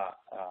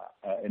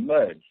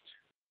emerged,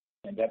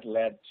 and that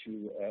led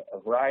to a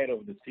variety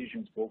of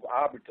decisions, both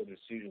arbitral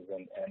decisions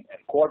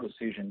and court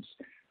decisions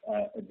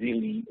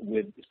dealing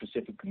with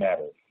specific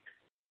matters.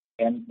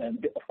 And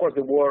of course,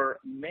 there were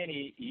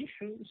many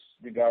issues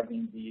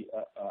regarding the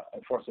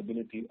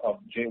enforceability of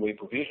JOA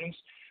provisions,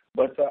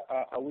 but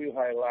I will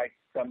highlight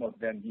some of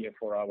them here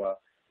for our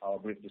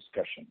brief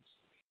discussions.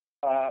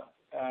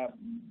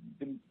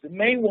 The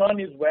main one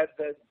is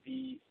whether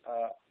the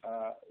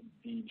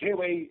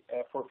JOA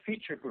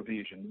forfeiture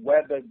provision,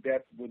 whether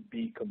that would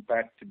be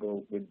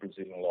compatible with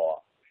Brazilian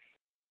law.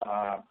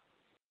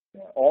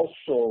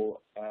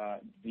 Also,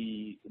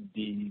 the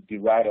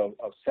right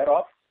of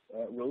set-off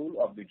rule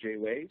of the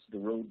JOAs, the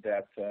rule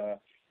that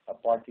a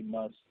party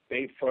must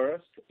pay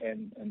first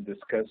and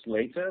discuss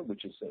later,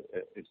 which is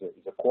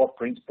a core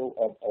principle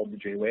of all the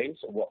JOAs,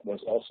 what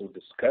was also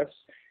discussed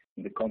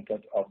in the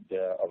content of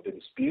the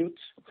dispute,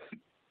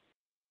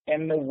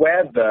 and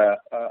whether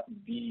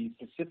the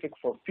specific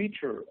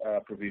forfeiture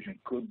provision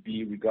could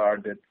be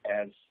regarded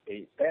as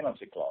a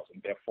penalty clause,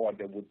 and therefore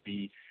there would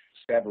be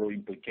several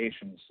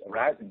implications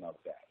arising of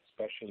that,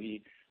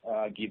 especially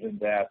given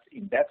that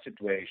in that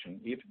situation,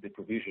 if the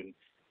provision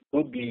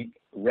could be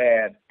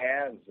read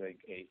as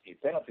a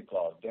penalty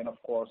clause, then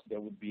of course there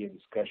would be a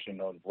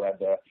discussion on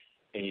whether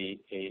a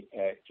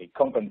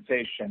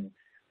compensation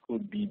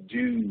could be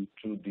due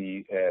to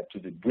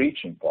the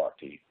breaching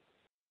party.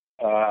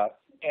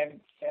 And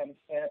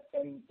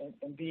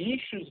the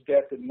issues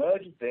that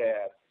emerged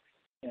there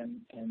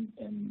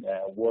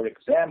were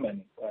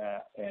examined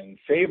and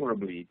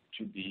favorably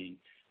to the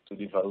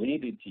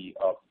validity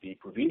of the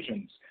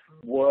provisions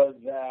was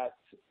that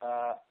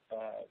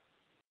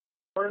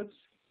first,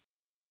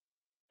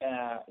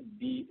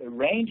 the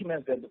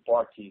arrangements that the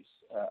parties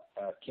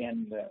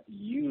can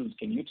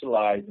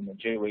utilize in the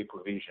JOA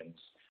provisions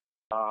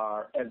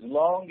are, as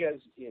long as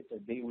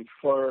they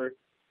refer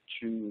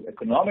to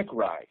economic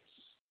rights,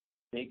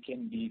 they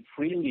can be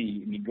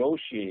freely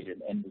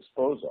negotiated and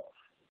disposed of.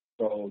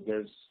 So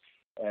there's,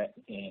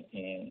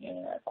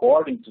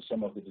 according to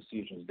some of the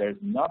decisions,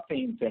 there's nothing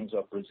in terms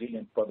of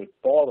Brazilian public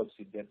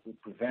policy that would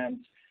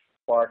prevent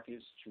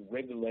parties to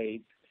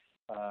regulate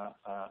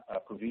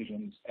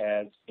provisions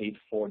as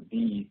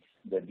 8.4D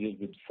that deals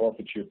with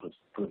forfeiture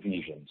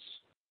provisions.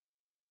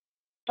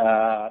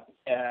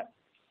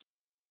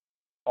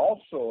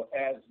 Also,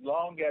 as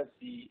long as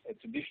the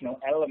traditional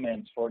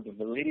elements for the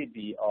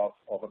validity of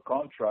a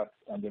contract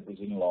under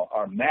Brazilian law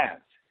are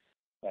met,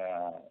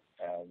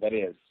 that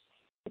is,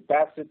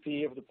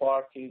 capacity of the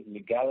parties,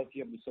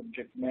 legality of the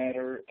subject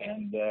matter,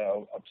 and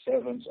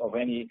observance of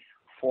any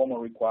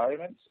formal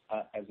requirements,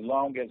 as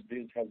long as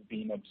this has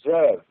been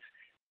observed,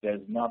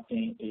 there's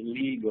nothing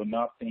illegal,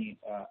 nothing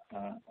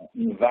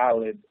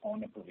invalid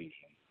on a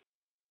provision.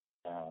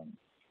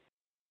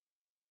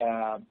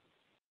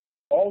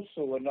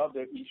 Also,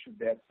 another issue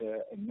that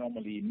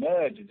normally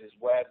emerges is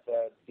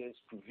whether this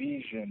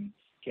provision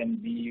can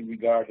be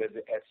regarded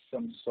as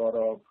some sort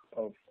of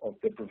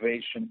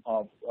deprivation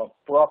of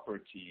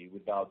property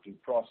without due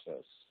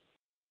process.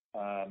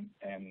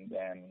 And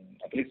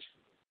at least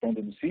from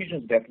the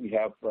decisions that we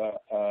have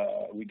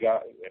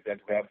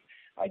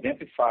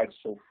identified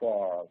so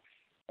far,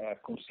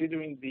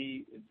 considering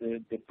the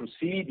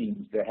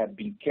proceedings that have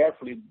been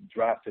carefully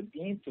drafted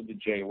into the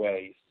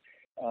JOAs,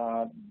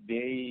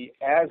 they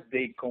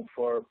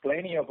confer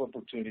plenty of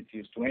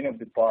opportunities to any of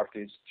the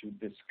parties to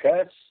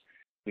discuss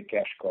the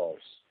cash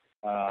calls,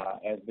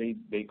 as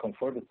they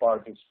confer the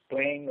parties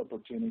plenty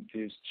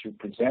opportunities to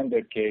present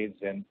their case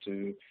and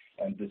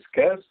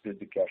discuss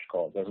the cash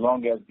calls. As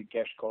long as the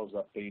cash calls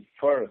are paid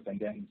first and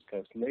then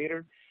discussed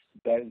later,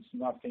 there is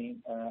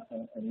nothing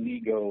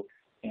illegal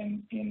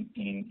in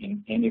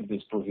any of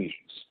these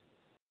provisions.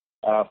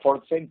 For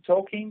the same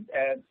token,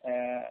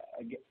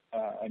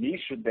 an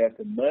issue that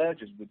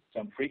emerges with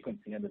some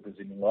frequency under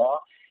Brazilian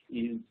law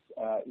is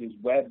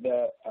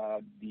whether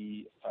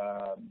the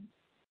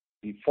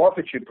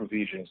forfeiture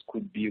provisions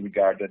could be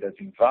regarded as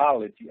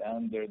invalid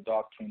under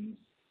doctrines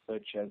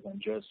such as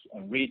unjust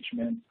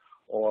enrichment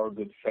or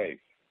good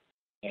faith.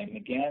 And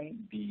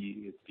again,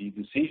 the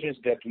decisions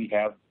that we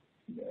have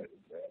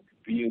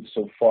viewed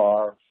so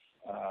far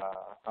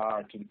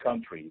are to the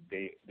contrary.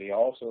 They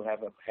also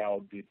have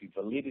upheld the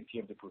validity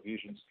of the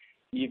provisions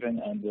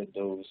even under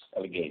those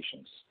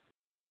allegations.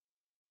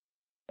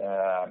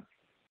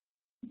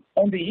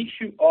 On the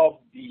issue of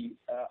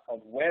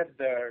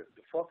whether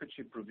the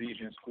forfeiture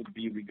provisions could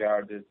be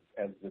regarded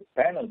as a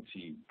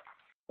penalty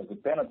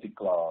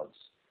clause,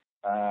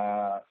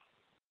 a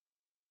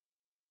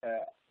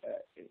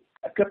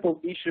couple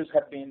of issues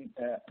have been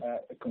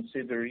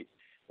considered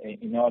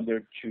in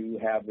order to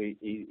have a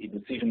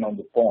decision on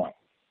the point.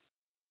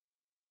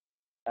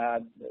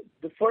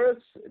 The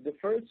first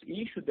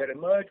issue that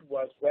emerged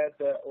was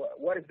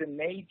what is the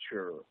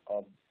nature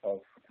of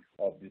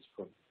these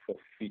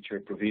forfeiture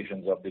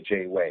provisions of the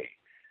JOA,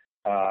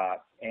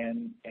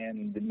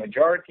 and the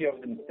majority of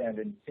them stand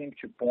and seem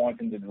to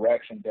point in the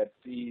direction that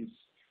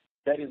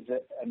that is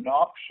an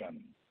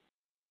option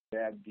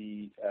that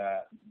the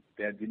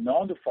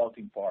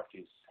non-defaulting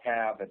parties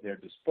have at their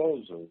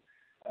disposal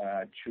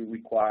to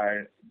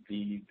require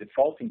the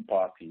defaulting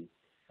party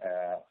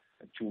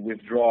to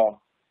withdraw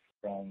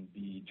from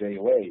the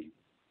JOA.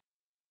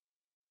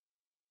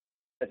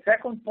 The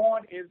second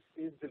point is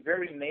the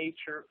very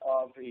nature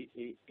of a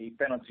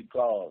penalty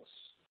clause.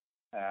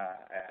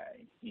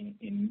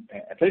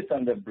 At least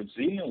under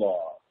Brazilian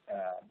law,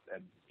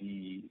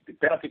 the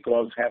penalty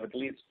clause have at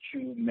least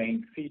two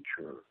main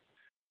features.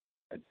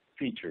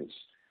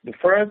 The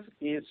first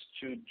is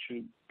to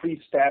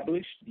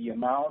pre-establish the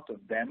amount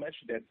of damage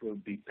that will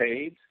be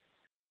paid,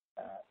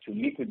 to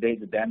liquidate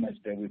the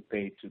damage that we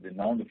pay to the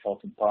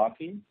non-defaulting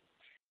party.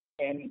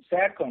 And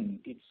second,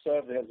 it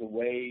serves as a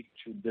way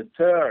to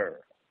deter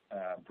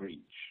breach.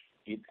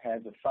 It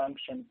has a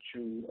function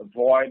to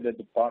avoid that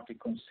the party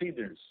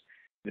considers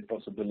the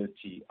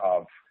possibility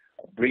of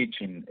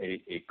breaching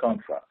a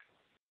contract.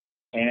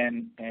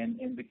 And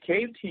in the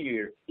case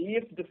here,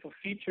 if the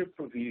forfeiture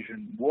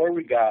provision were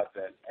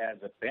regarded as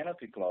a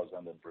penalty clause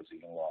under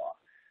Brazilian law,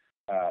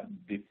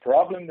 the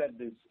problem that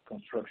this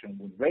construction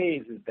would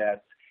raise is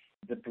that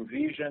the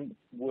provision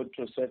would,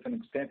 to a certain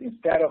extent,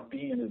 instead of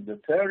being a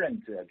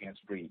deterrent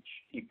against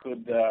breach, it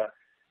could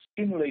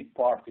stimulate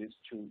parties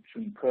to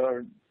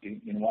incur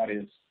in what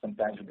is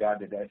sometimes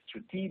regarded as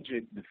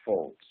strategic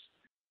defaults.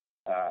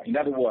 In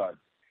other words,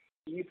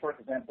 if, for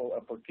example,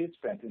 a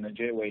participant in a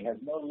JOA has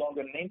no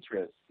longer an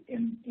interest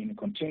in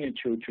continuing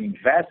to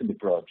invest in the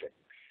project,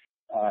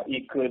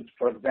 It could,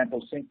 for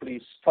example,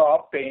 simply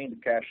stop paying the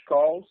cash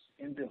calls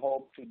in the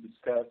hope to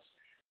discuss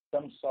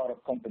some sort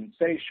of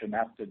compensation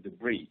after the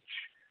breach.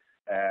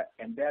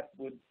 And that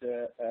would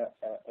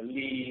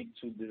lead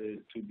to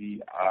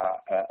the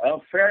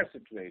unfair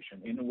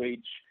situation in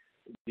which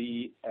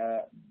the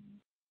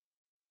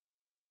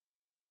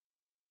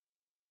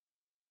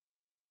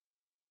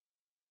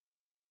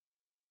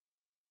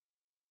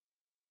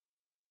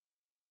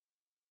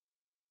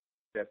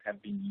that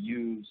have been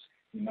used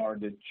in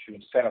order to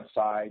set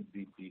aside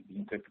the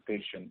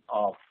interpretation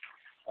of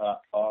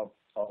the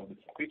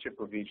forfeiture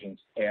provisions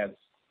as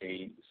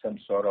some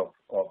sort of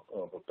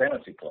a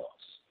penalty clause.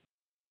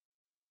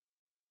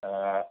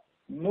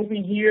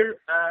 Moving here,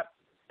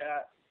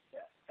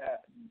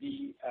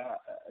 the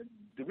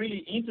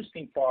really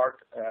interesting part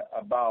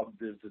about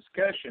this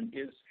discussion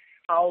is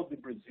how the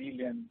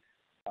Brazilian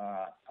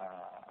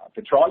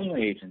Petroleum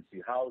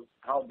Agency, how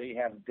they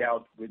have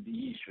dealt with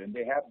the issue. And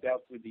they have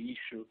dealt with the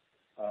issue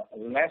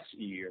last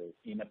year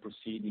in a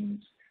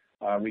proceedings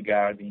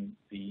regarding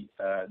the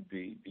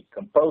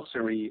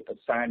compulsory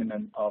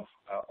assignment of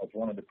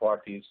one of the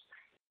parties'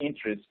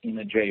 interests in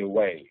a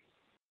JOA.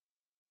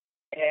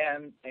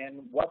 And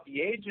what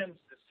the agents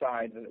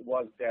decided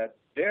was that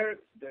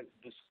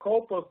the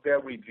scope of their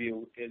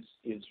review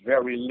is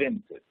very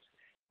limited.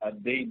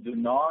 They do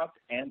not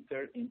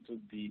enter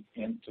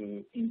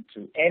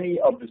into any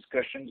of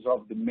discussions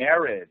of the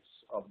merits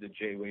of the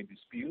JOA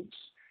disputes.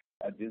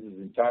 This is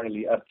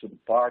entirely up to the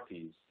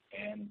parties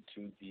and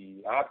to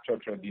the arbitral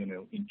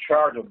tribunal in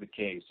charge of the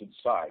case to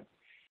decide.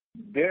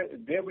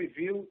 Their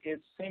review is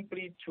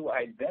simply to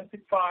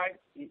identify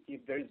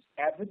if there is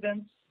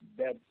evidence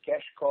that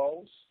cash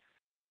calls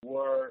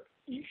were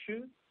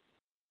issued,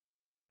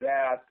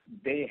 that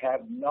they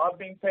have not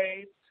been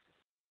paid,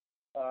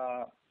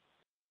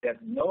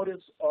 that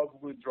notice of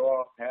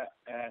withdrawal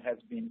has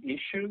been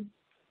issued,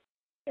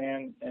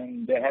 and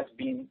there has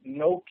been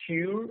no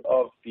cure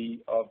of the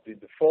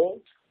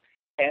default,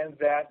 and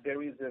that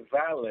there is a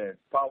valid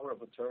power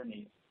of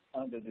attorney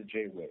under the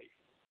JOA.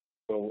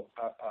 So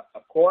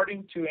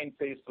according to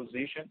NPA's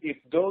position, if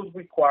those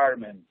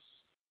requirements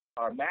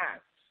are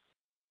met,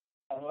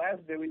 unless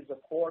there is a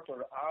court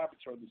or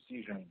arbitral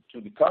decision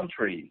to the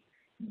contrary,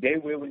 they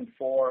will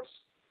enforce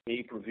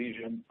a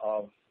provision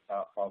of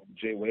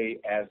JOA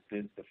as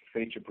the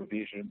forfeiture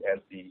provision, as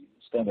the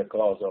standard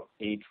clause of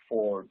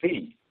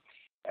 8.4b,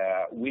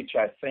 which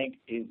I think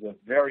is a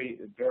very,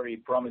 very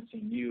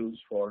promising news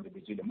for the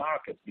Brazilian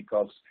market,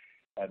 because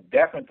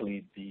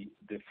definitely the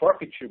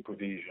forfeiture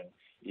provision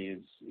is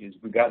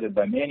regarded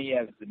by many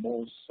as the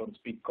most, so to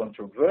speak,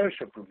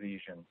 controversial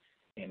provision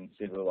in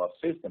civil law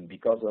system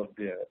because of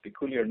the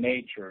peculiar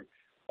nature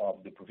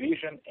of the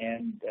provision,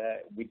 and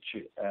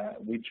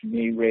which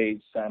may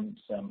raise some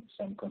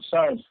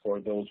concerns for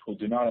those who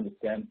do not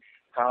understand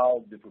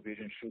how the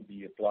provision should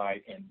be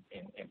applied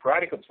in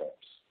practical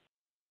terms.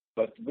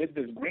 But with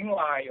this green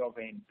light of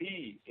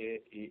ANP,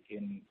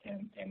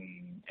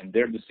 and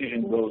their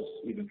decision goes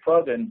even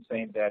further in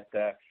saying that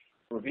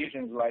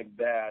provisions like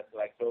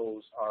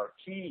those are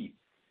key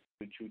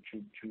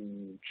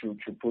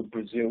to put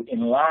Brazil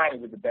in line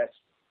with the best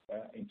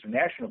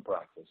international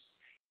practice.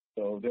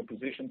 So their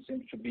position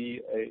seems to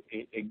be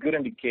a good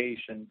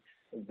indication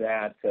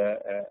that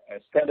a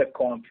standard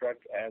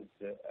contract as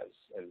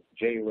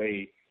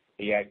JOA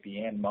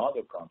AIPN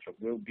model contract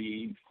will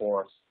be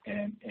enforced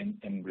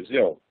in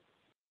Brazil.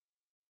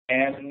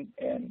 And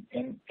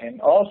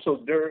also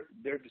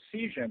their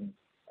decision,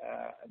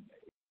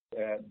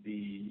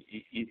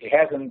 it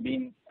has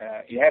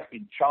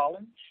been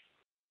challenged.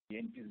 The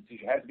NP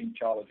decision has been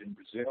challenged in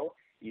Brazil.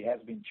 It has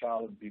been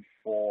challenged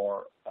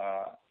before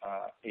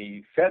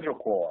a federal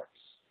court,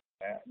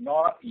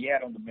 not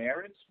yet on the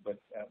merits, but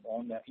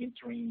on the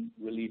interim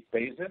relief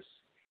basis.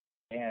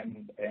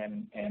 And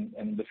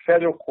the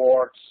federal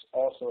courts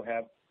also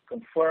has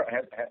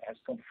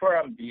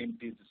confirmed the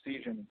NP's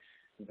decision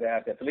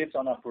that, at least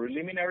on a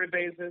preliminary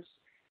basis,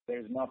 there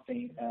is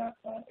nothing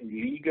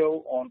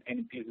illegal on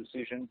NP's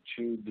decision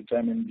to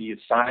determine the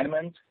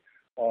assignment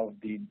of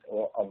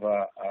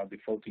a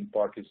defaulting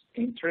party's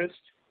interest,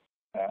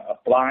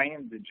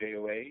 applying the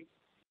JOA,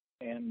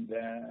 and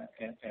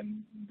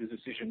the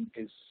decision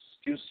is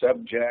still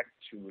subject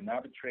to an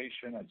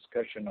arbitration, a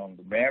discussion on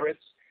the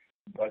merits.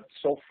 But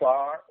so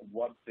far,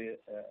 what the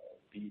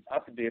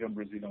update on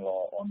Brazilian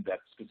law on that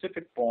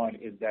specific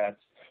point is that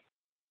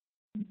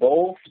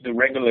both the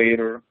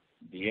regulator,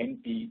 the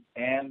NP,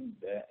 and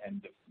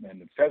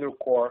the federal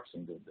courts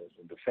and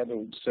the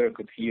federal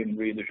circuit here in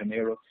Rio de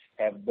Janeiro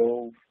have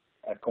both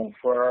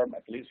confirmed,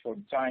 at least for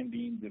the time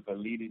being, the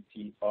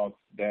validity of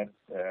that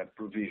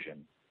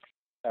provision.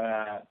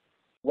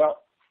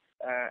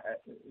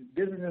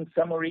 This is in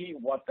summary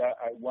what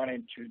I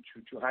wanted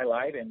to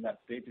highlight and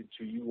update it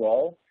to you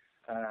all.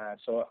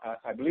 So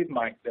I believe,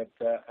 Mike, that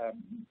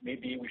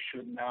maybe we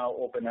should now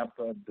open up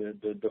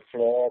the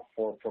floor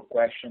for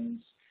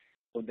questions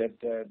so that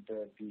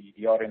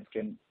the audience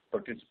can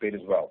participate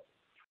as well.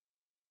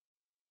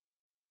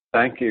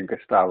 Thank you,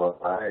 Gustavo.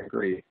 I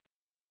agree.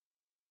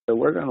 So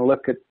we're going to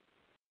look at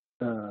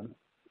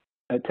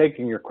at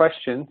taking your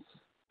questions,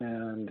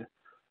 and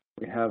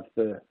we have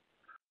the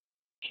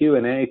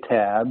Q&A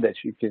tab that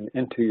you can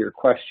enter your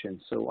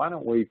questions. So why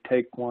don't we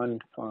take one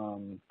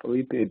from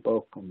Felipe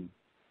Bochum.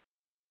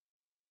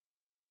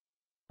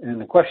 And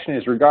the question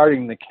is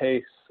regarding the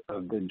case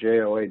of the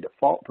JOA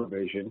default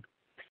provision.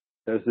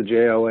 Does the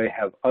JOA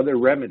have other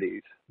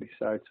remedies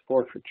besides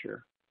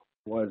forfeiture?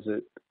 Was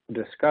it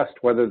discussed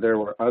whether there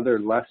were other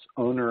less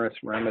onerous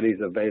remedies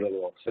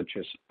available, such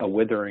as a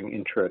withering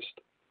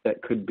interest,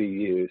 that could be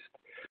used?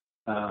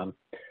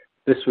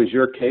 This was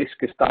your case,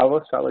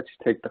 Gustavo, so I'll let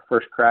you take the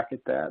first crack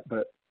at that,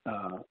 but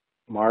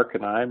Mark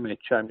and I may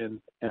chime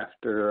in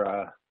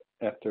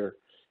after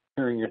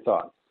hearing your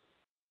thoughts.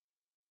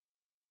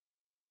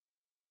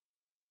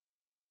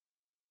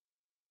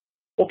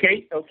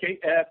 Okay.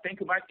 Thank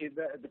you, Mike.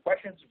 The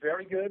question is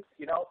very good.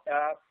 You know,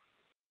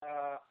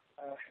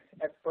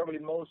 as probably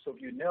most of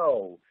you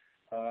know,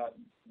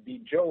 the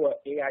JOA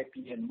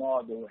AIPN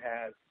model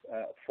has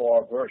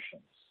 4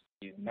 versions: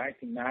 in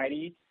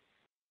 1990,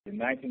 in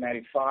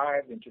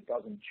 1995, in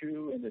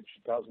 2002, and the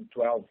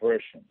 2012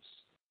 versions.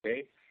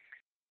 Okay,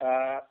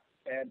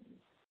 and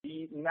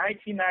the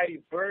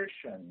 1990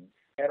 version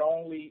had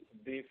only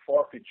the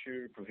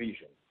forfeiture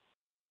provision.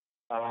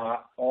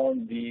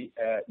 On the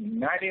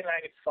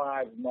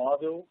 1995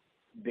 model,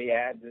 they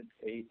added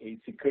a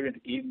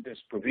security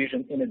interest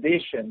provision in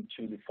addition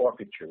to the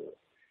forfeiture.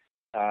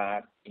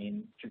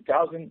 In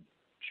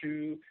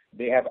 2002,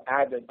 they have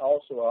added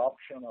also an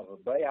option of a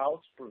buyout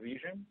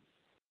provision.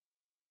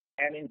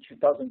 And in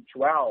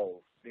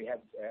 2012, they have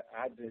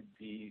added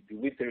the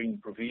withering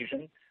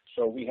provision.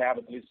 So we have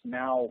at least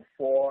now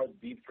 4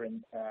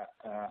 different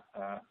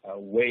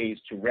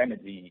ways to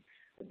remedy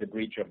the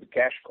breach of the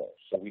cash call.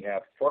 So we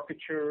have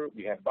forfeiture,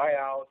 we have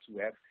buyouts, we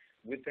have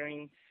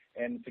withering,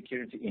 and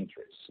security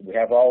interest. We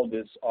have all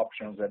these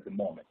options at the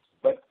moment.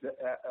 But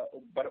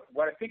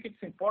what I think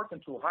it's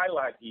important to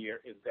highlight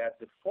here is that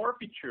the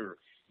forfeiture,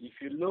 if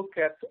you look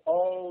at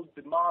all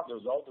the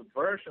models, all the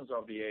versions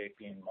of the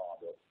AIPN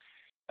model,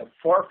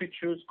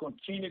 forfeitures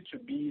continue to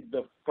be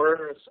the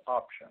first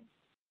option.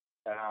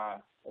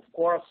 Of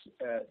course,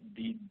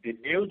 the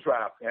new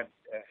draft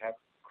have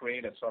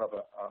created sort of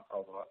a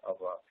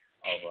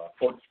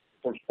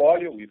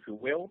portfolio, if you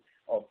will,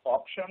 of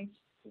options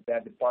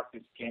that the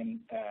parties can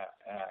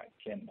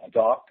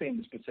adopt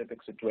in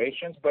specific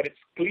situations. But it's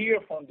clear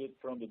from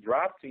the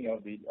drafting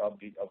of the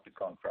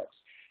contracts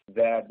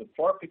that the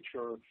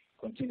forfeiture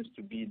continues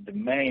to be the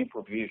main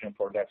provision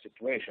for that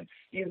situation.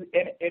 And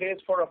it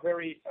is for a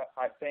very,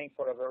 I think,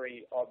 for a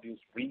very obvious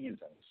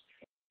reasons.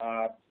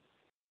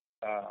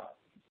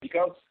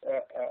 Because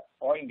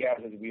oil and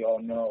gas, as we all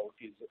know,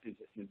 is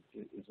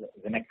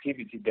an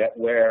activity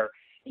where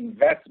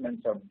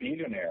investments are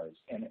billionaires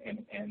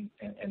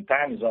and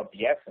time is of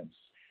the essence.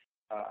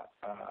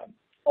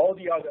 All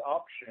the other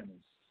options,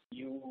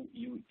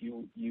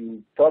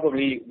 you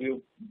probably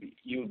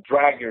will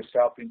drag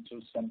yourself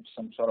into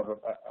some sort of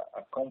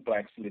a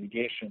complex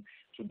litigation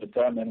to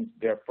determine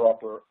their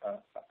proper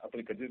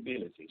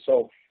applicability.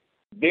 So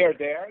they're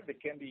there, they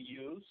can be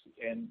used,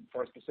 and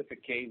for a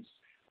specific case,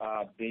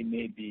 they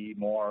may be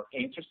more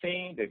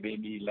interesting, they may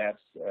be less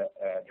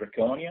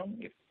draconian,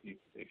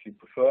 if you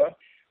prefer.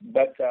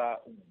 But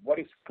what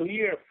is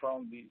clear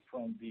from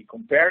the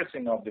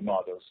comparison of the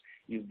models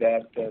is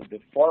that the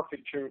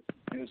forfeiture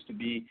used to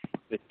be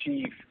the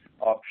chief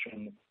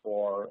option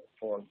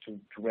to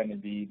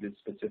remedy this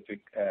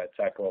specific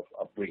type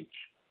of breach.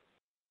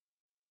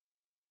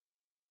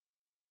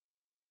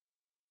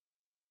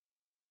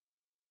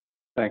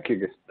 Thank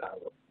you,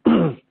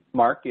 Gustavo.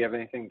 Mark, do you have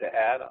anything to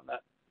add on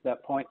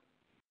that point?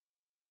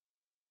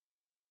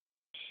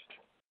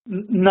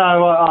 No,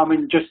 I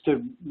mean, just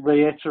to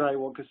reiterate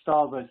what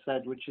Gustavo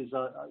said, which is,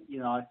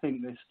 I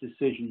think this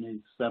decision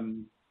is,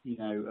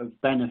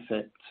 of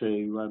benefit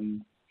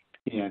to,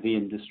 the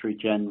industry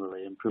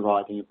generally, and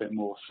providing a bit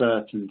more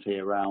certainty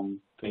around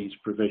these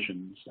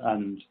provisions.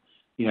 And,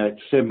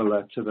 it's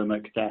similar to the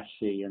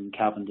McDessie and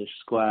Cavendish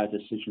Square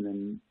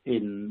decision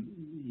in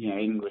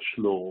English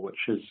law, which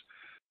has,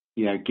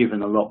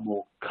 given a lot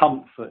more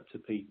comfort to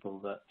people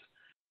that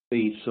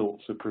these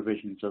sorts of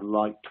provisions are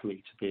likely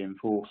to be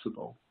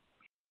enforceable.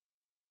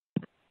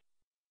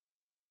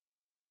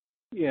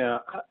 Yeah,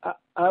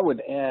 I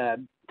would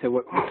add to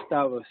what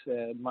Gustavo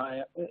said.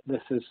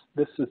 This is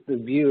the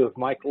view of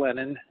Mike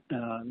Lennon,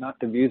 not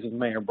the views of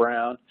Mayor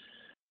Brown.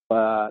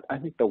 But I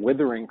think the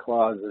withering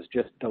clauses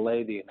just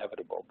delay the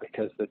inevitable,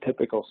 because the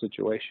typical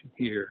situation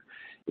here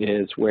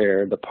is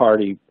where the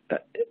party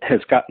has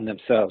gotten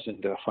themselves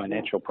into a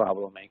financial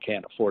problem and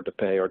can't afford to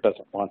pay or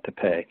doesn't want to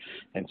pay.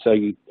 And so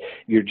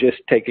you're just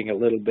taking a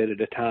little bit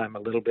at a time,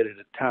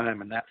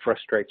 and that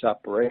frustrates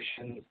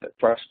operations, that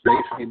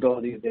frustrates the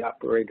ability of the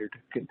operator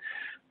to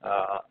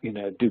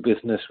do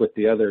business with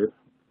the other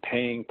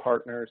paying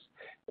partners.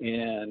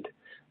 And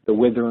the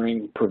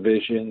withering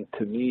provision,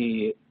 to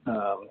me,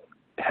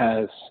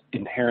 has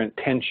inherent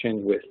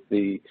tension with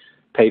the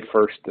pay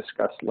first,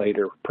 discuss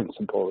later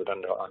principle that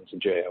underlines the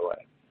JOA.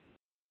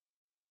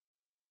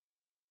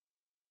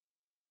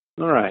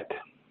 All right.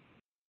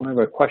 I have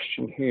a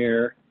question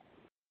here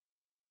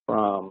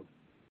from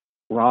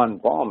Ron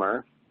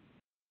Balmer.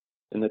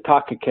 In the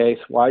TAQA case,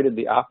 why did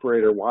the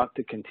operator want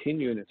to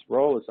continue in its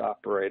role as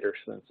operator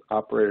since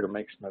operator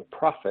makes no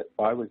profit?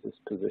 Why was this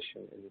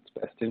position in its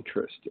best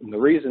interest? And the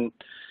reason,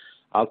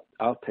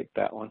 I'll take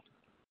that one,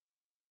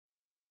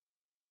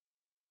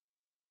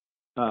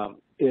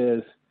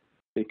 is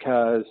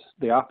because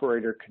the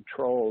operator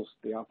controls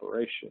the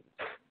operation.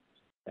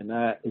 And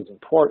that is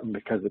important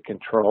because it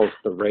controls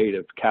the rate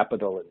of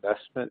capital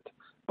investment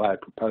by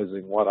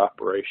proposing what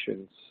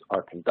operations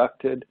are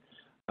conducted.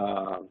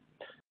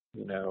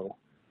 You know,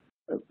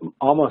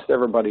 almost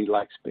everybody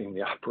likes being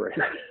the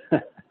operator.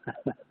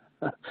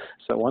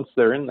 So once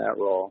they're in that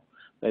role,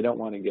 they don't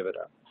want to give it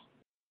up.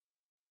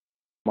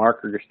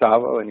 Mark or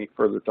Gustavo, any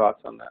further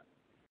thoughts on that?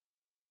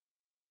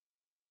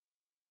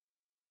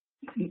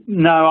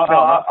 No,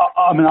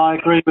 I mean, I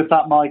agree with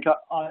that, Mike.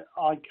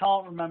 I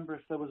can't remember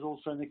if there was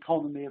also an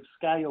economy of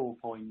scale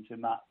point in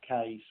that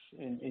case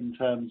in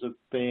terms of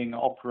being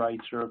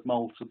operator of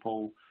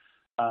multiple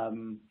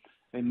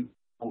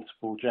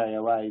multiple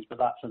JOAs, but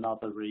that's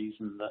another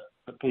reason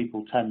that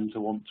people tend to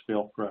want to be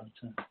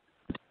operator.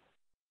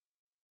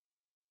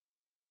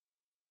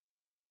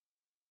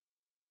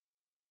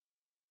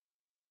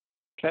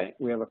 Okay,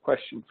 we have a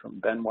question from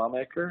Ben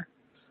Wellmaker.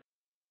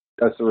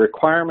 Does the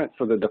requirement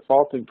for the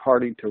defaulting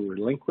party to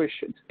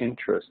relinquish its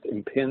interest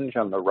impinge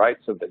on the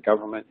rights of the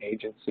government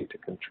agency to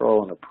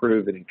control and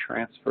approve any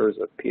transfers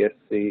of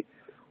PSC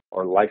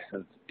or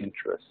licensed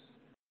interests?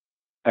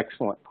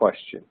 Excellent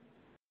question.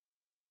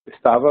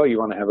 Gustavo, you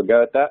want to have a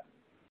go at that?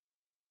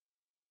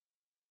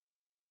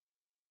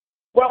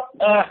 Well,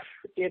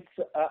 it's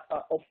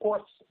of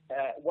course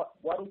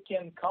what we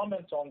can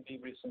comment on the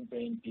recent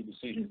ANP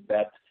decision is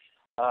that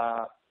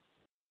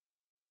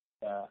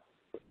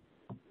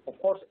of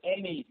course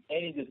any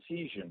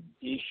decision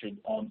issued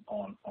on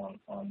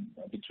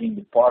between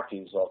the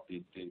parties of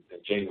the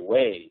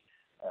JOA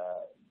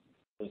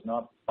does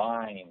not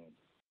bind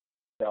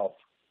itself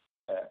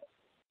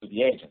to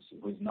the agency,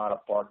 who is not a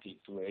party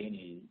to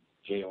any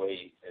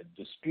JOA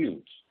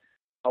disputes.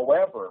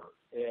 However,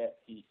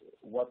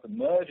 what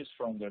emerges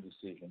from their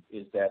decision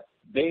is that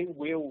they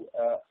will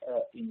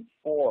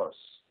enforce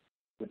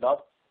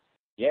without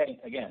getting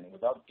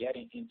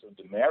into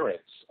the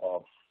merits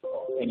of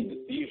any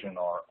decision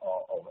or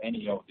of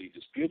any of the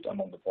dispute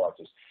among the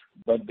parties,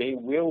 but they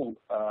will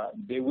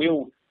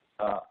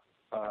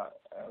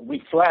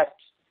reflect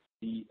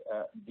the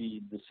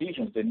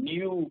decisions, the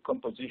new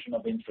composition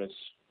of interests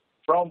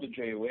from the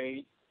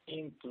JOA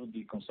into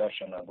the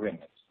concession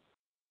agreement.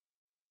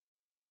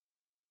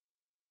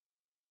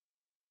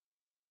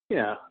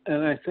 Yeah,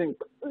 and I think,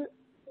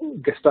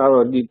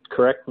 Gustavo, you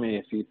correct me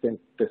if you think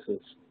this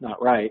is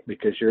not right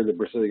because you're the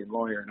Brazilian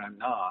lawyer and I'm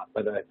not,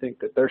 but I think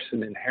that there's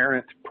an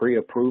inherent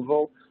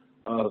pre-approval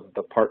of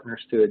the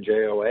partners to a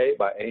JOA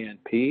by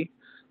ANP.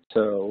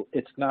 So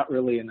it's not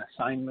really an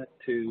assignment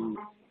to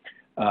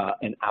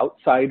an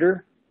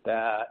outsider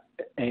that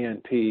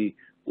ANP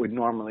would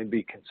normally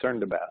be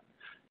concerned about.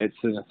 It's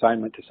an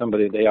assignment to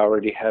somebody they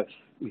already have,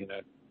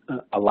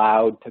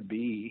 allowed to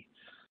be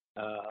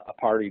a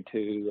party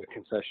to a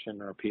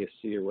concession or a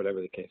PSC or whatever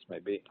the case may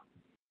be.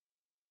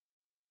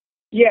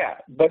 Yeah,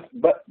 but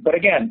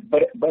again,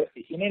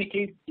 in any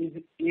case,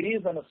 it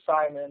is an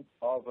assignment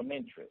of an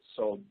interest.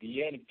 So the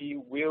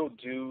ANP will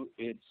do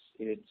its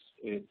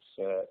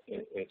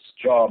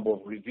job of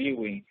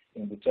reviewing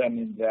and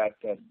determining that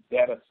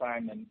that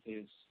assignment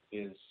is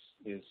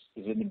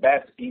in the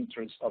best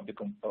interest of the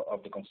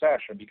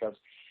concession. Because,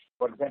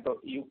 for example,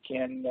 you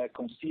can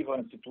conceive of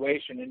a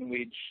situation in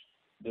which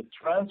the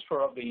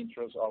transfer of the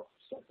interest of,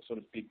 so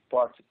to speak,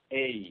 Part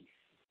A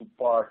to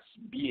Parts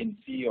B and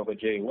C of a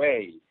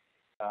JOA,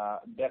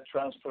 that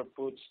transfer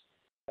puts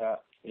a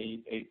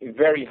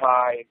very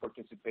high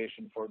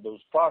participation for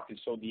those parties.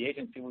 So the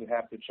agency will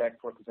have to check,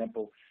 for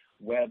example,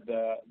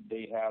 whether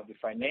they have the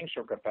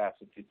financial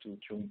capacity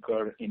to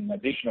incur in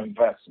additional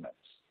investments.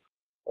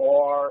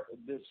 Or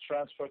this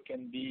transfer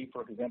can be,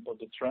 for example,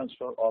 the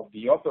transfer of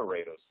the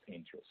operator's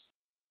interest,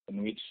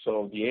 in which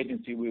so the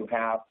agency will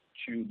have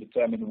to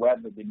determine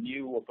whether the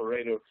new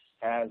operator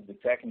has the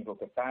technical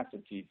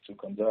capacity to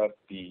conduct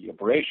the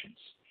operations.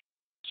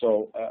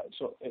 So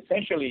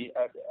essentially,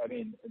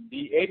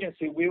 the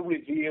agency will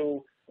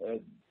review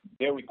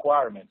their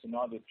requirements in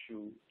order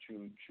to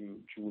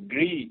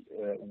agree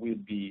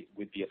with the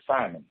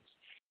assignments.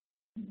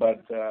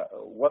 But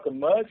what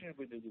emerges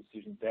with the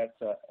decision is that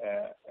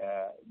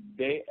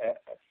they,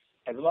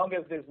 as long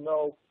as there's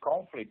no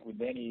conflict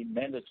with any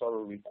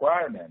mandatory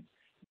requirement,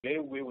 they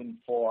will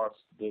enforce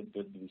the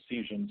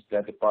decisions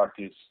that the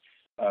parties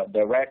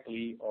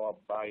directly or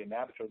by an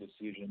arbitral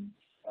decision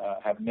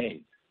have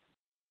made.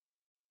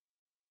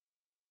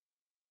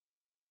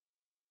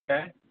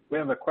 Okay, we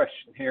have a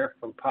question here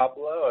from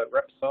Pablo at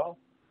Repsol,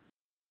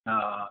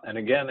 and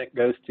again, it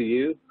goes to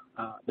you.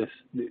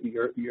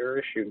 Your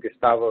issue,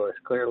 Gustavo, is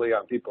clearly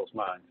on people's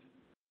minds.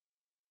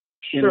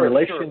 In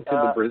relation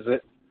to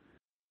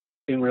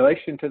in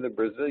relation to the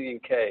Brazilian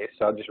case,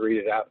 I'll just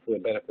read it out for the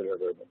benefit of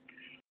everyone.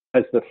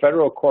 Has the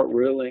federal court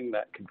ruling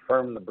that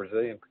confirmed the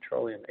Brazilian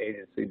Petroleum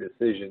Agency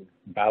decision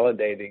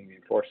validating the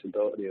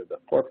enforceability of the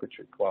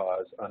forfeiture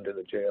clause under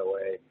the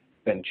JOA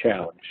been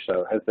challenged?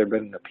 So has there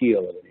been an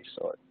appeal of any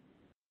sort?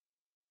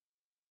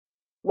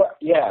 Well,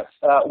 yes.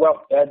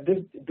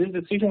 This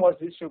decision was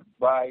issued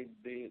by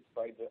a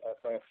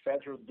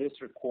federal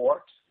district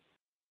court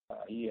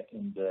here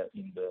in the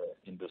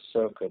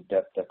circuit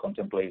that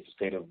contemplates the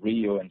state of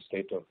Rio and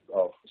state of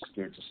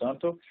Espírito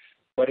Santo,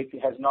 but it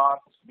has not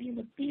been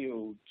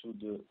appealed to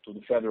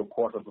the Federal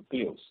Court of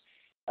Appeals.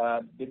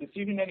 The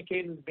decision in any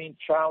case is being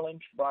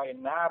challenged by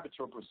an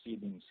arbitral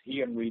proceedings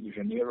here in Rio de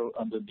Janeiro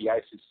under the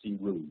ICC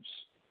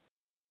rules.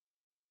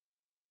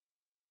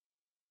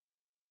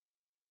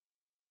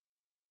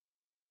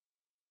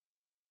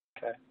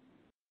 Okay.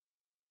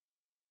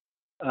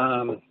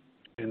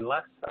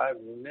 Unless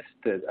I've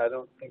missed it, I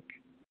don't think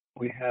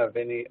we have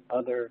any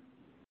other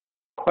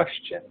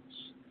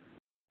questions.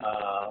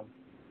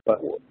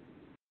 But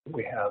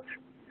we have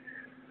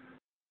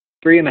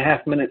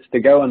 3.5 minutes to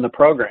go in the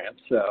program,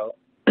 so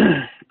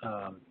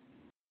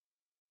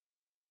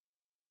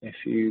if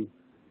you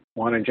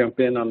want to jump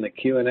in on the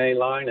Q&A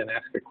line and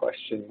ask a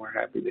question, we're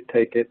happy to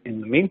take it.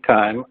 In the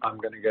meantime, I'm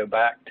going to go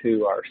back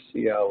to our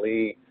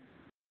CLE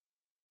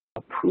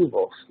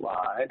approval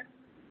slide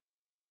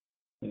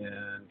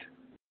and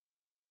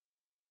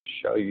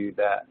show you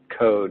that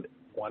code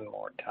one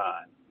more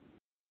time.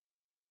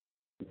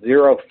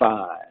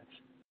 05,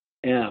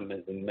 M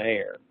as in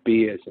Mayor,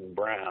 B as in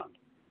Brown,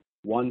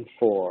 14,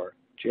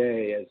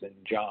 J as in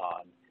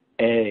John,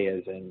 A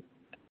as in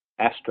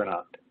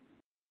astronaut.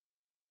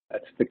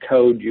 That's the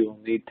code you will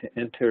need to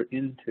enter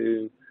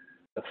into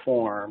the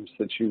forms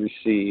that you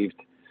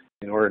received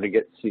in order to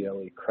get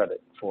CLE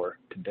credit for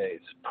today's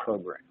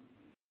program.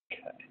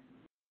 Okay,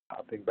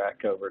 hopping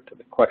back over to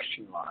the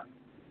question line.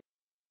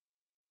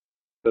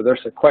 So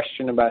there's a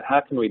question about how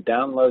can we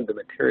download the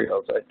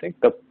materials. I think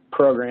the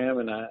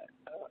program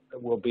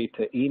will be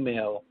to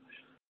email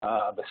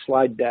the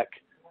slide deck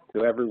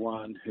to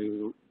everyone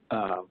who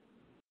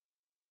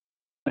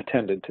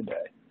attended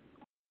today.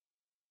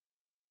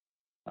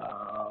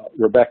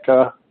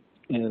 Rebecca,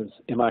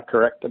 am I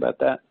correct about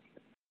that?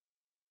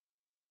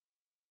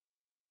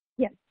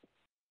 Yes.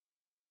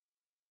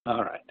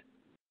 All right.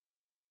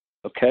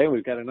 Okay,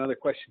 we've got another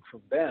question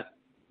from Ben.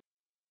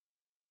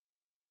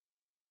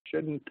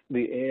 Shouldn't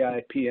the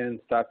AIPN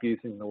stop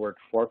using the word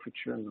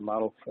forfeiture in the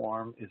model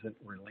form? Isn't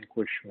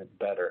relinquishment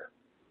better?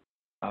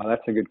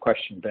 That's a good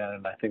question, Ben,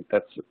 and I think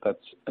that's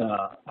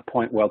a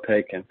point well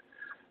taken.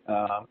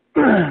 But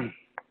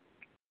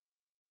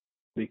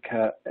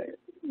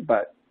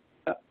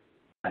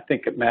I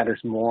think it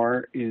matters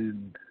more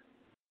in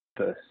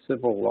the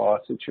civil law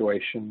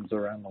situations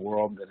around the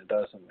world than it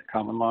does in the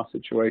common law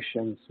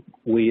situations.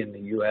 We in the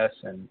U.S.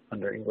 and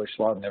under English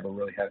law never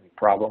really had any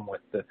problem with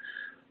the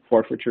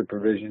forfeiture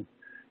provision.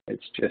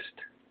 It's just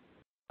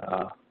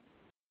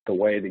the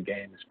way the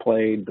game is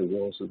played, the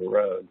rules of the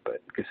road.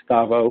 But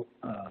Gustavo,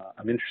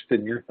 I'm interested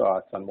in your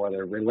thoughts on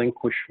whether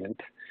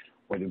relinquishment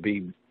would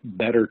be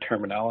better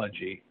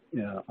terminology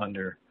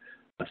under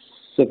a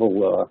civil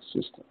law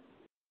system.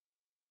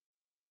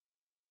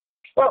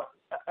 Well,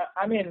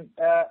 I mean,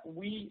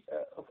 we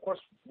of course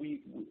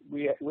we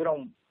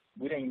don't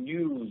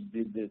use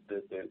the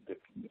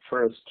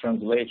first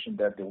translation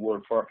that the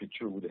word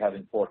forfeiture would have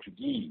in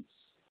Portuguese.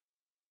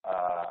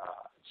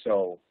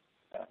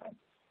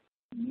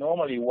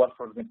 Normally,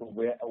 for example,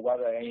 what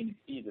the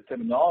ANP, the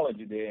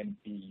terminology the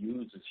ANP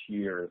uses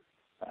here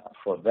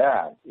for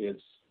that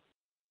is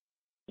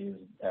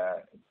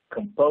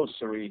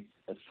compulsory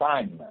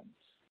assignment.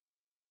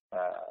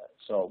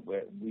 So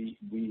we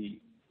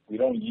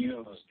don't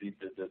use the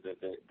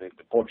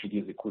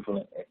Portuguese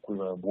equivalent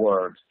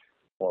word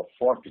for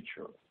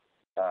forfeiture.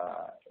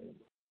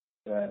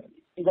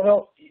 Even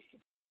though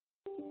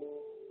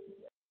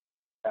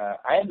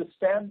I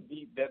understand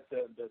that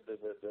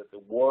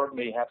the word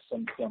may have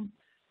some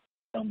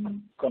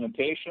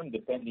connotation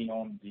depending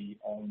on the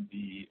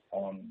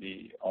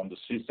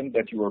system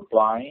that you are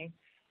applying,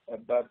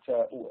 but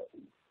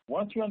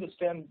once you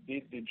understand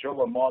the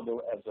JOA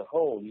model as a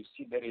whole, you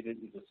see that it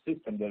is a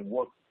system that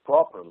works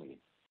properly.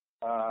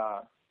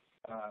 I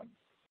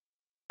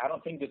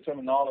don't think the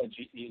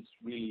terminology is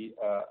really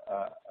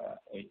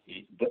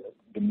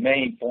the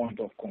main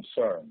point of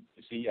concern.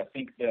 You see, I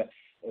think the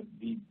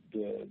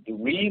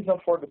reason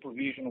for the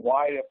provision,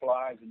 why it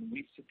applies, in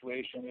which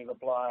situation it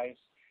applies,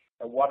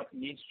 what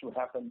needs to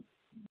happen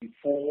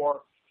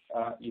before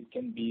it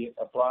can be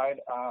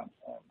applied.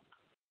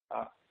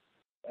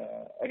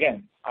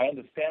 Again, I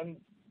understand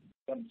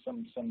some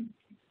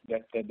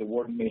that the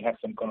word may have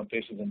some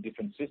connotations in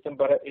different systems,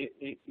 but at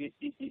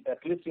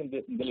least in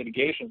the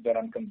litigations that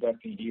I'm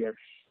conducting here,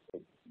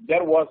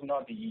 that was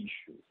not the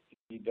issue.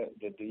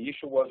 The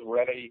issue was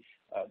really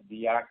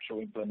the actual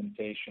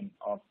implementation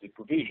of the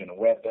provision,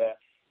 whether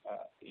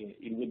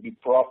it would be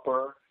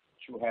proper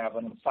to have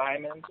an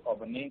assignment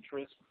of an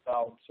interest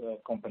without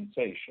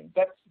compensation.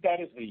 That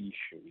is the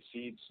issue. You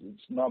see,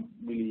 it's not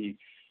really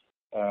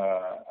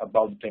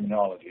about the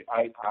terminology,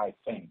 I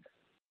think.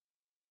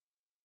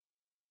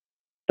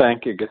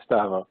 Thank you,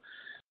 Gustavo.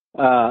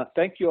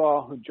 Thank you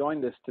all who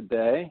joined us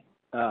today.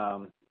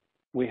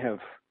 We have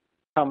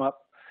come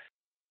up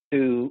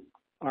to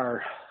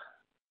our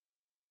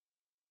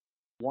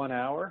 1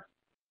 hour.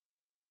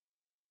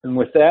 And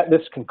with that,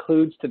 this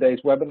concludes today's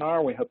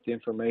webinar. We hope the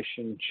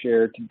information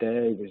shared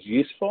today was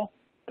useful.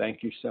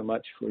 Thank you so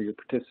much for your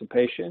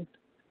participation.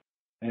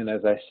 And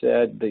as I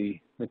said, the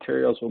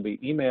materials will be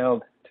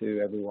emailed to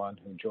everyone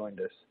who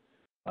joined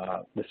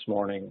us this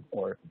morning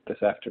or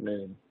this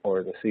afternoon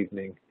or this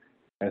evening,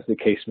 as the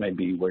case may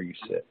be where you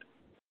sit.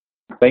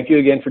 Thank you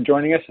again for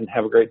joining us, and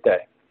have a great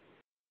day.